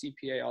for your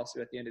CPA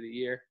also at the end of the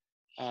year.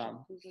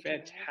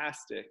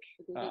 Fantastic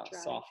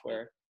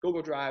software.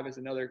 Google Drive is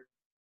another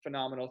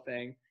phenomenal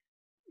thing.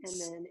 And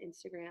then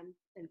Instagram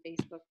and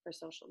Facebook for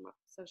social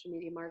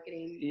media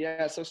marketing.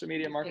 Yeah, social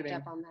media marketing.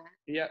 Picked up on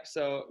that. Yep.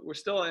 So we're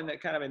still in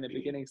the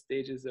beginning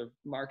stages of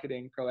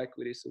marketing Pro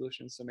Equity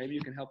Solutions. So maybe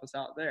you can help us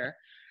out there.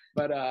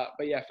 But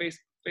yeah,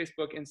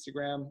 Facebook,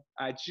 Instagram.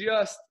 I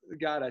just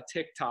got a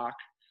TikTok.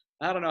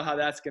 I don't know how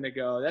that's gonna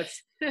go.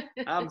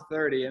 I'm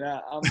 30 and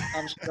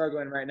I'm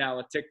struggling right now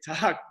with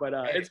TikTok, but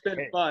it's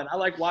been fun. I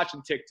like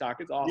watching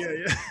TikTok. It's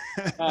awesome.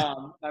 Yeah.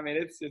 I mean,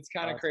 it's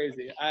kind of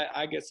crazy.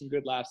 I get some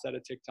good laughs out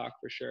of TikTok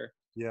for sure.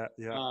 Yeah.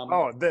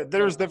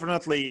 There's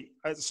definitely.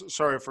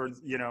 Sorry for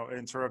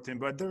interrupting,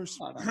 but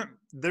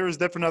there's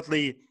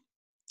definitely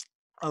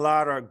a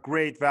lot of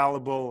great,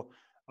 valuable,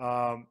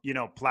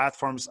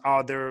 platforms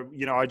out there.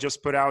 I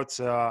just put out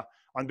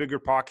on Bigger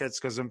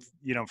Pockets, because I'm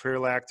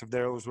fairly active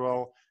there as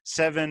well.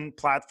 7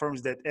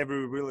 platforms that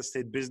every real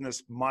estate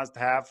business must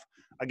have.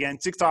 Again,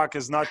 TikTok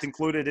is not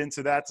included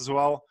into that as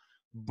well.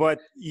 But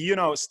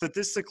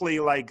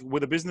statistically, like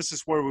with the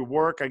businesses where we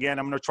work, again,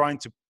 I'm not trying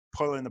to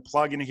pull in a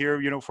plug in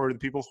here, for the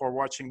people who are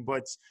watching,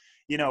 but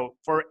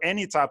for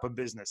any type of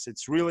business,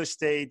 it's real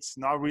estate,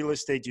 not real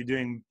estate. You're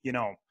doing,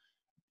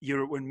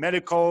 you're in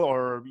medical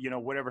or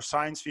whatever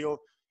science field.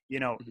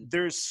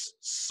 There's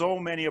so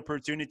many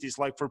opportunities.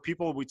 Like for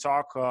people we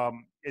talk,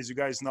 as you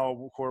guys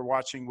know who are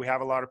watching, we have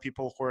a lot of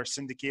people who are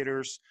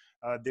syndicators.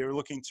 They're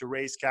looking to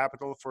raise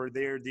capital for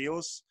their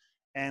deals,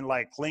 and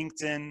like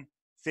LinkedIn,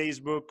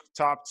 Facebook,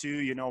 top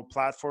 2,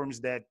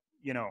 platforms that,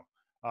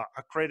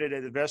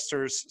 accredited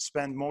investors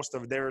spend most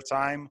of their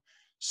time.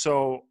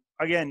 So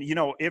again,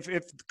 if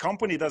the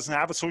company doesn't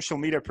have a social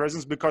media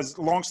presence, because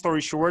long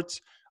story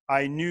short,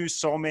 I knew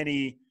so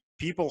many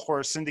people who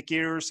are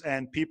syndicators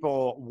and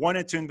people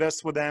wanted to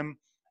invest with them.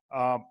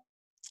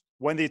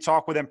 When they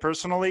talk with them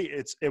personally,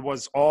 it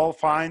was all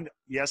fine.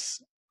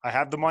 Yes, I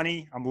have the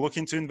money, I'm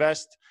looking to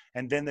invest.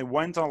 And then they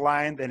went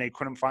online and they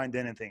couldn't find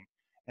anything.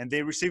 And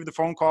they received the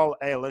phone call,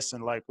 hey,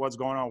 listen, like, what's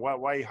going on?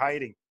 Why are you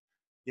hiding?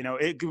 You know,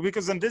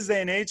 because in this day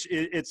and age,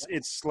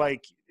 it's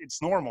like,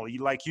 it's normal.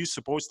 You're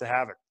supposed to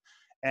have it.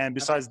 And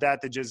besides that,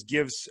 it just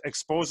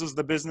exposes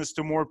the business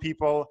to more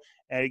people.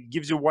 And it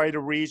gives you wider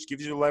reach,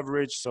 gives you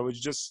leverage. So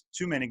it's just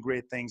too many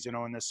great things, you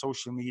know, in the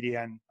social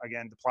media and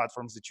again, the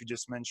platforms that you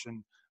just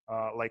mentioned,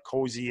 like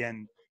Cozy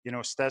and, you know,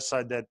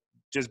 Stessa, that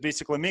just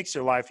basically makes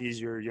your life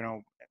easier, you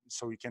know,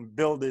 so you can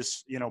build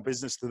this, you know,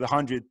 business to the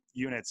 100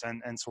 units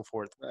and so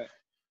forth. Right.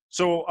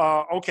 So,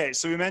 okay.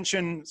 So you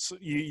mentioned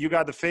you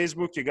got the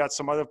Facebook, you got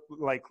some other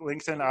like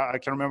LinkedIn. I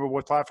can't remember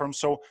what platform.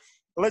 So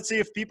let's say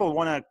if people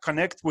want to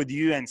connect with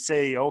you and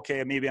say,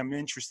 okay, maybe I'm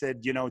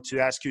interested, you know, to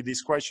ask you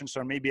these questions,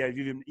 or maybe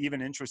I'm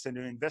even interested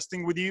in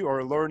investing with you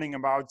or learning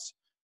about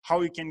how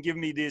you can give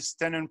me these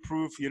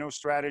tenant-proof, you know,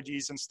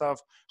 strategies and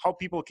stuff, how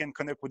people can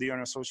connect with you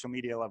on a social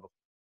media level.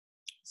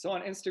 So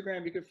on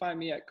Instagram, you can find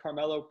me at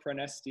Carmelo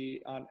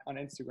Prenesti on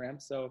Instagram.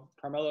 So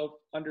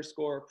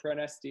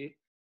Carmelo_Prenesti.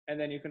 And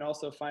then you can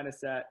also find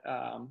us at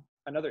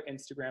another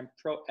Instagram,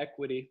 Pro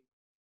Equity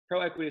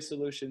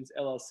Solutions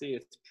LLC.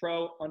 It's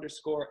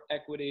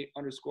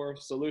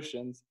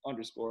Pro_Equity_Solutions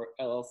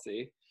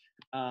LLC.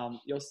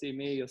 You'll see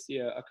me. You'll see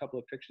a couple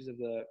of pictures of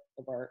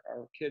our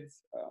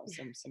kids,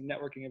 some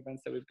networking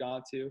events that we've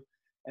gone to,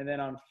 and then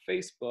on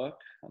Facebook,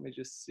 let me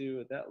just see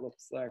what that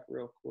looks like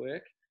real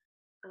quick.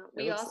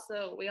 We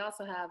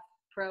also have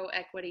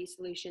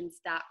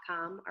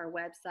proequitysolutions.com, our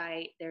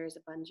website. There's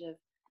a bunch of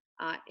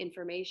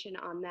information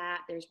on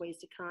that. There's ways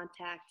to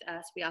contact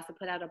us. We also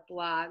put out a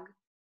blog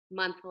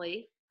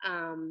monthly.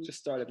 Just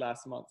started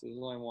last month. There's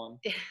only one.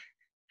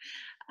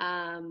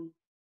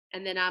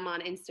 And then I'm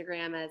on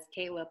Instagram as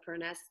Kayla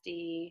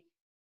Prenesti,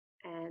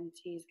 and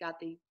he's got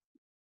the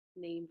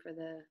name for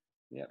the.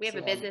 Yep, we have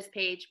a business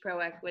page, Pro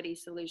Equity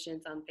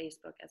Solutions, on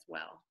Facebook as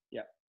well.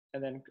 Yeah,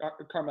 and then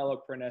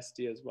Carmelo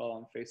Prenesti as well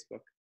on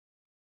Facebook.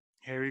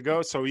 Here you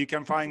go. So you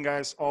can find,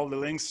 guys, all the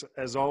links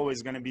as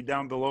always going to be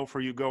down below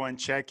for you. Go and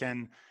check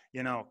and,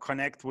 you know,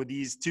 connect with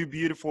these two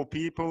beautiful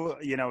people,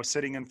 you know,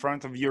 sitting in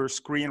front of your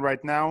screen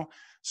right now.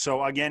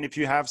 So again, if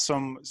you have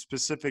some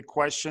specific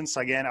questions,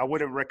 again, I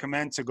wouldn't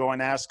recommend to go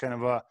and ask kind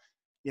of a,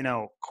 you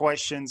know,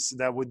 questions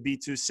that would be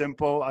too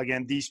simple.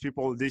 Again, these two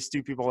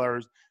people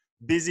are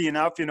busy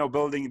enough, you know,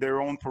 building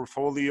their own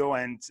portfolio,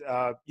 and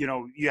you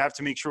know, you have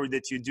to make sure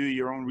that you do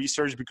your own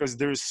research, because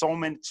there's so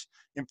much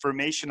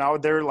information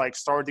out there, like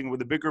starting with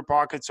the bigger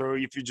pockets, or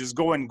if you just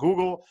go and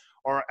Google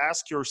or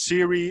ask your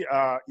Siri,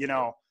 you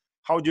know,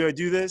 how do I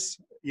do this?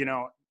 You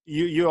know,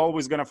 you're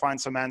always going to find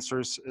some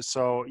answers.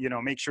 So, you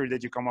know, make sure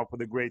that you come up with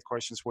the great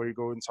questions where you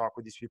go and talk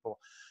with these people.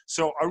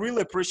 So I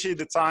really appreciate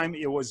the time.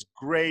 It was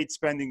great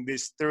spending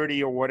this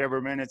 30 or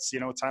whatever minutes, you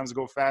know, times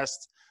go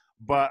fast,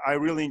 but I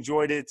really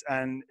enjoyed it.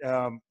 And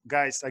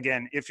guys,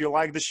 again, if you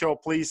like the show,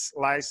 please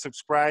like,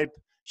 subscribe,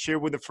 share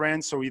with a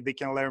friend so they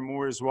can learn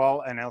more as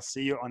well. And I'll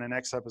see you on the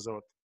next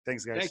episode.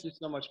 Thanks, guys. Thank you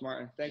so much,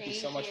 Martin. Thank you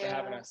so much for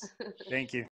having us. Thank you.